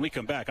Grimes when we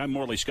come back. I'm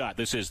Morley Scott.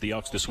 This is the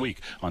Elks This Week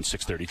on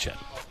 630 CHED.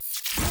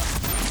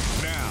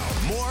 Now,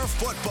 more More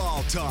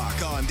football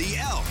talk on the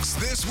Elks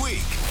this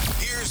week.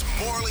 Here's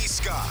Morley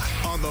Scott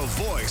on the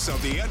voice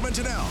of the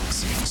Edmonton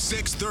Elks,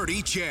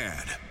 630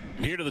 CHED.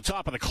 Here to the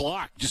top of the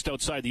clock, just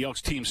outside the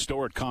Elks team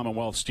store at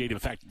Commonwealth Stadium. In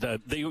fact,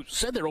 they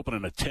said they're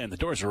opening at 10. The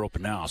doors are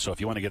open now, so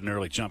if you want to get an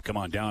early jump, come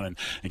on down and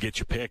get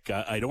your pick.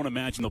 I don't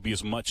imagine there'll be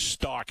as much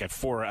stock at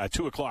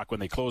 2 o'clock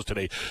when they close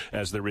today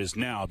as there is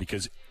now,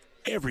 because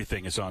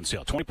everything is on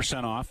sale.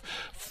 20%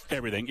 off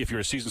everything. If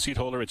you're a season seat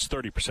holder, it's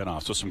 30%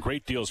 off. So some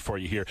great deals for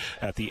you here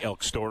at the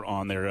Elk store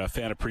on their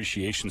fan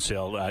appreciation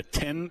sale.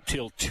 10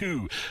 till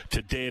 2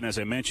 today. And as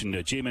I mentioned,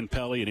 Jamin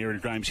Pelly and Aaron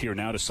Grimes here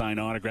now to sign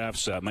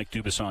autographs. Mike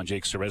Dubasson,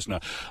 Jake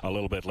Ceresna a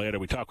little bit later.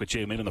 We talked with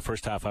Jamin in the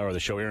first half hour of the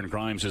show. Aaron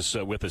Grimes is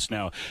with us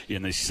now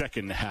in the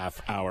second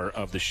half hour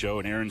of the show.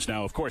 And Aaron's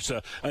now, of course,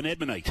 an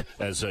Edmondite,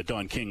 as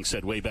Don King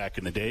said way back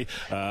in the day.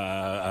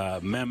 A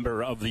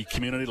member of the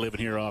community, living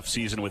here off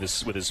season with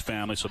his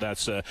family, so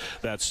that's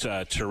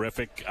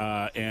terrific,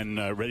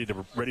 and ready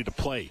to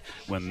play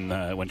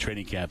when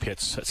training camp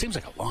hits. It seems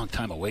like a long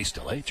time away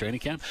still, training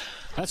camp.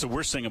 That's the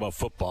worst thing about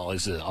football,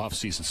 is the off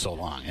season so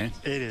long, It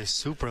is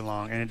super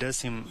long, and it does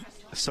seem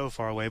so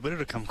far away, but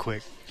it'll come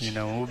quick.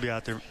 We'll be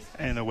out there,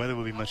 and the weather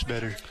will be much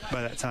better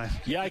by that time.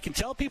 Yeah, I can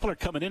tell people are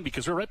coming in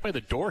because we're right by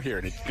the door here,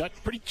 and it got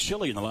pretty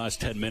chilly in the last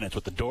 10 minutes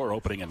with the door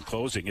opening and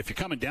closing. If you're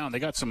coming down, they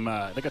got some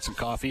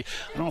coffee.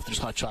 I don't know if there's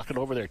hot chocolate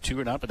over there too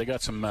or not, but they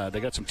got some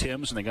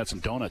Tims and they got some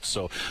donuts.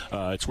 So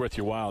it's worth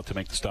your while to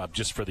make the stop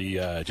just for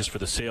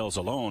the sales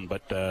alone.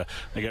 But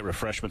they got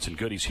refreshments and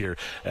goodies here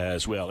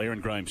as well.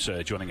 Aaron Grimes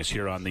joining us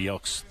here on the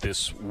Elks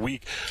this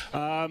week.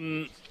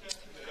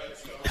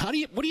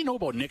 What do you know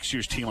about next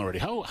year's team already?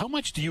 How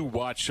much do you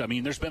watch? I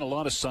mean, there's been a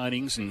lot of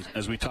signings, and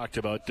as we talked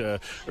about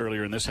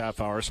earlier in this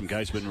half hour, some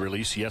guys have been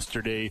released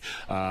yesterday.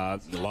 A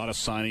lot of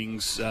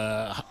signings.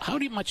 How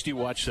much do you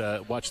watch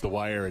the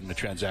wire and the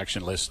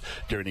transaction list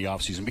during the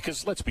offseason?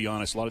 Because let's be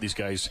honest, a lot of these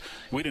guys,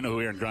 we didn't know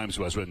who Aaron Grimes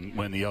was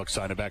when the Elks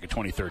signed him back in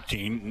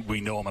 2013.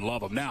 We know him and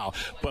love him now,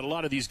 but a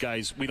lot of these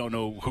guys, we don't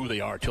know who they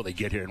are till they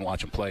get here and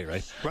watch them play,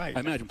 right? Right. I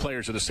imagine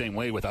players are the same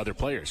way with other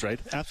players, right?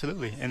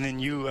 Absolutely. And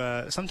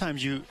then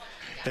sometimes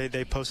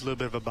they post a little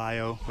bit of a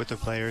bio with the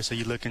player, so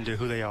you look into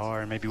who they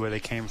are and maybe where they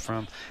came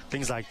from,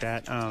 things like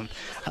that. I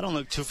don't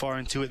look too far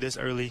into it this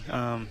early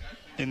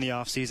in the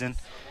off season.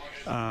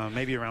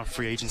 Maybe around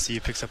free agency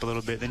it picks up a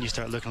little bit, then you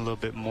start looking a little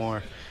bit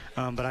more.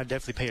 But I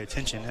definitely pay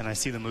attention, and I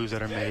see the moves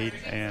that are made,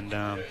 and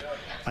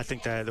I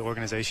think that the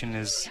organization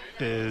is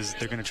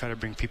they're going to try to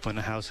bring people in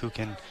the house who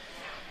can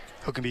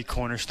be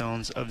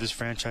cornerstones of this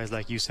franchise.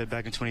 Like you said,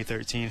 back in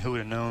 2013, who would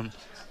have known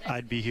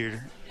I'd be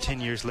here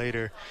 10 years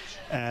later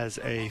as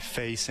a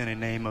face and a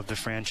name of the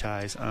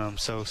franchise.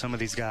 So some of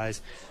these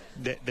guys,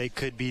 they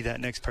could be that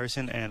next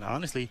person, and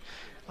honestly,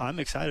 I'm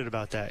excited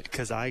about that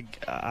because I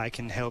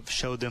can help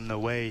show them the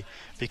way,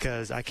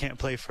 because I can't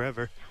play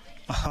forever.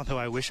 Although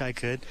I wish I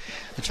could.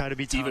 I try to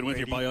be Tom Even with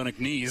Brady. your bionic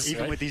knees.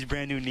 Even right? with these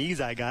brand new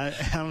knees I got.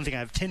 I don't think I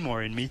have 10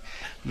 more in me.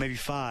 Maybe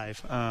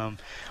 5.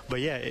 But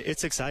yeah,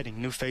 it's exciting.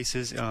 New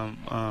faces,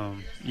 because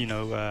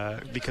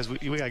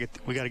we got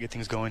to get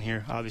things going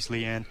here,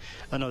 obviously. And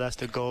I know that's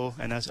the goal.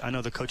 And I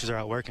know the coaches are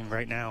out working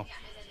right now.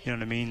 You know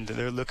what I mean?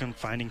 They're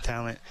finding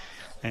talent.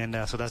 And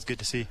so that's good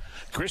to see.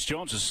 Chris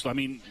Jones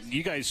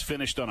you guys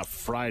finished on a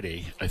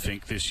Friday, I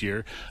think, this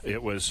year.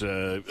 It was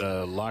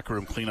a locker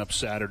room cleanup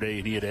Saturday,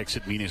 and he had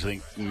exit meetings, I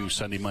think,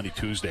 Sunday, Monday,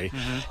 Tuesday.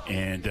 Mm-hmm.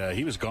 And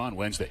he was gone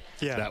Wednesday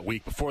that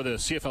week. Before the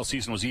CFL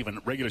season was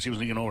regular season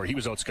was even over, he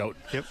was out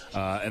scouting. Yep.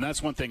 And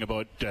that's one thing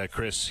about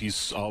Chris.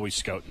 He's always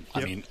scouting.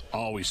 Yep.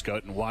 Always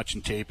scouting,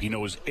 watching tape. He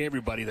knows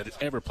everybody that has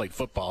ever played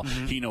football.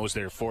 Mm-hmm. He knows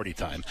their 40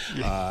 time.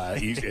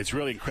 It's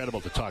really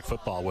incredible to talk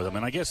football with him.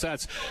 And I guess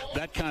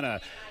that kind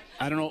of,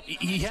 I don't know.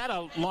 He had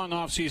a long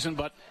off season,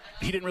 but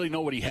he didn't really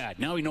know what he had.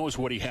 Now he knows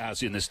what he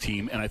has in this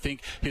team, and I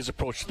think his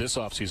approach to this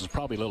off season is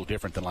probably a little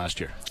different than last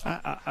year.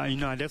 I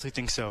definitely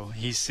think so.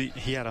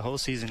 He had a whole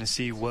season to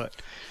see what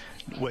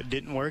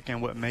didn't work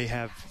and what may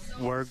have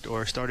worked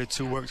or started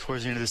to work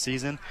towards the end of the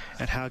season,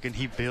 and how can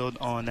he build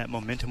on that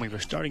momentum we were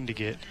starting to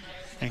get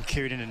and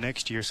carry it into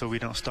next year so we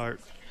don't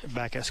start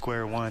back at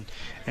square one.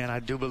 And I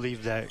do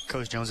believe that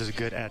Coach Jones is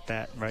good at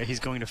that, right? He's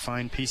going to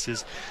find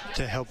pieces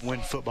to help win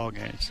football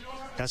games.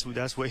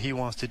 That's what he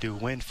wants to do,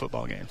 win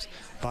football games,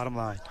 bottom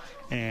line.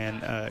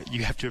 And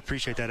you have to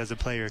appreciate that as a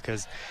player,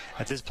 because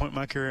at this point in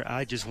my career,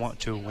 I just want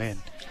to win.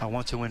 I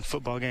want to win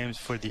football games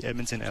for the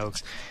Edmonton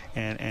Elks,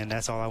 and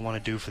that's all I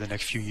want to do for the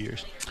next few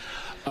years.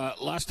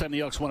 Last time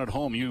the Elks won at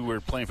home, you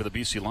were playing for the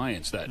BC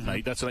Lions that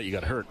night. That's the night you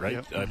got hurt, right?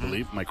 Yep. I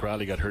believe Mike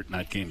Riley got hurt in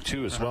that game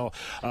too as well.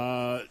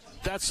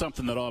 That's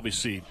something that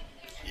obviously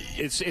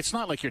it's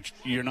not like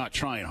you're not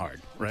trying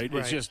hard, right?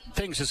 It's just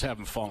things just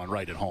haven't fallen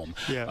right at home.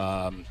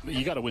 Yeah.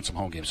 You got to win some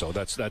home games, so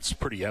that's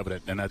pretty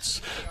evident, and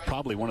that's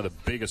probably one of the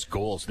biggest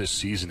goals this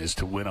season is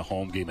to win a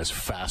home game as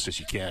fast as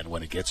you can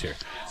when it gets here.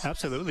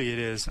 Absolutely, it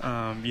is.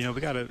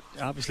 We got to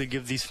obviously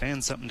give these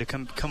fans something to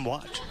come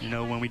watch.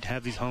 When we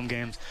have these home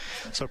games,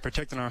 so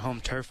protecting our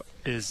home turf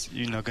is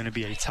going to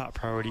be a top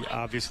priority,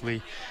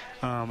 obviously.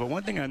 But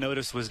one thing I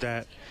noticed was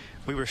that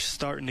we were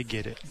starting to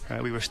get it.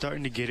 Right? We were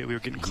starting to get it. We were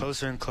getting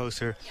closer and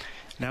closer.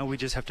 Now we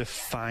just have to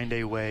find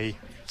a way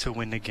to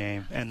win the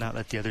game and not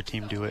let the other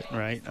team do it,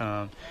 right?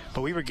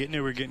 But we were getting it.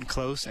 We were getting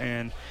close,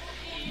 and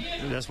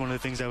that's one of the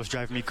things that was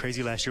driving me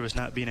crazy last year was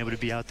not being able to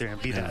be out there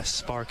and be that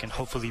spark and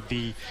hopefully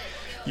be,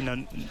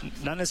 not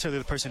necessarily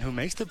the person who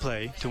makes the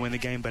play to win the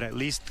game, but at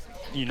least,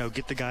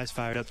 get the guys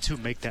fired up to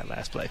make that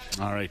last play.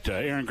 All right,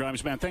 Aaron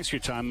Grimes, man, thanks for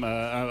your time.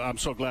 I'm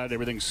so glad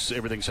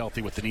everything's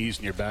healthy with the knees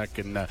and your back,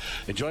 and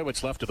enjoy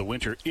what's left of the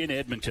winter in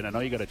Edmonton. I know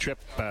you got a trip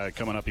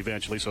coming up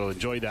eventually, so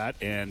enjoy that,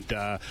 and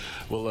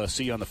we'll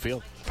see you on the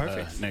field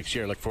next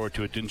year. Look forward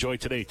to it. Enjoy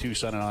today, too,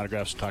 signing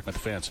autographs and talking with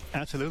the fans.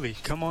 Absolutely.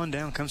 Come on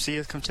down. Come see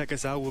us. Come check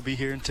us out. We'll be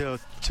here until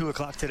 2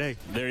 o'clock today.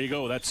 There you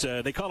go. That's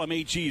they call him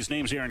AG. His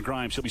name's Aaron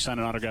Grimes. He'll be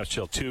signing autographs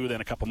till 2.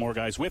 Then a couple more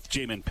guys with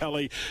Jamin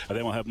Pelly.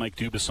 Then we'll have Mike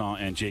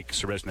Dubasson and Jake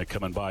Seresnik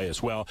coming by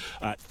as well.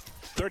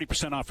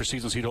 30% off for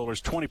season seat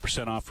holders,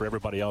 20% off for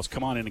everybody else.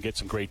 Come on in and get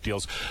some great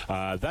deals.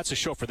 That's the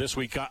show for this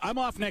week. I'm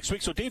off next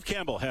week, so Dave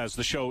Campbell has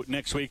the show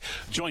next week.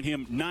 Join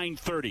him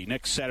 9:30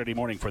 next Saturday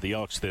morning for the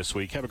Elks this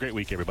week. Have a great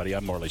week, everybody.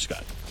 I'm Morley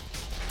Scott.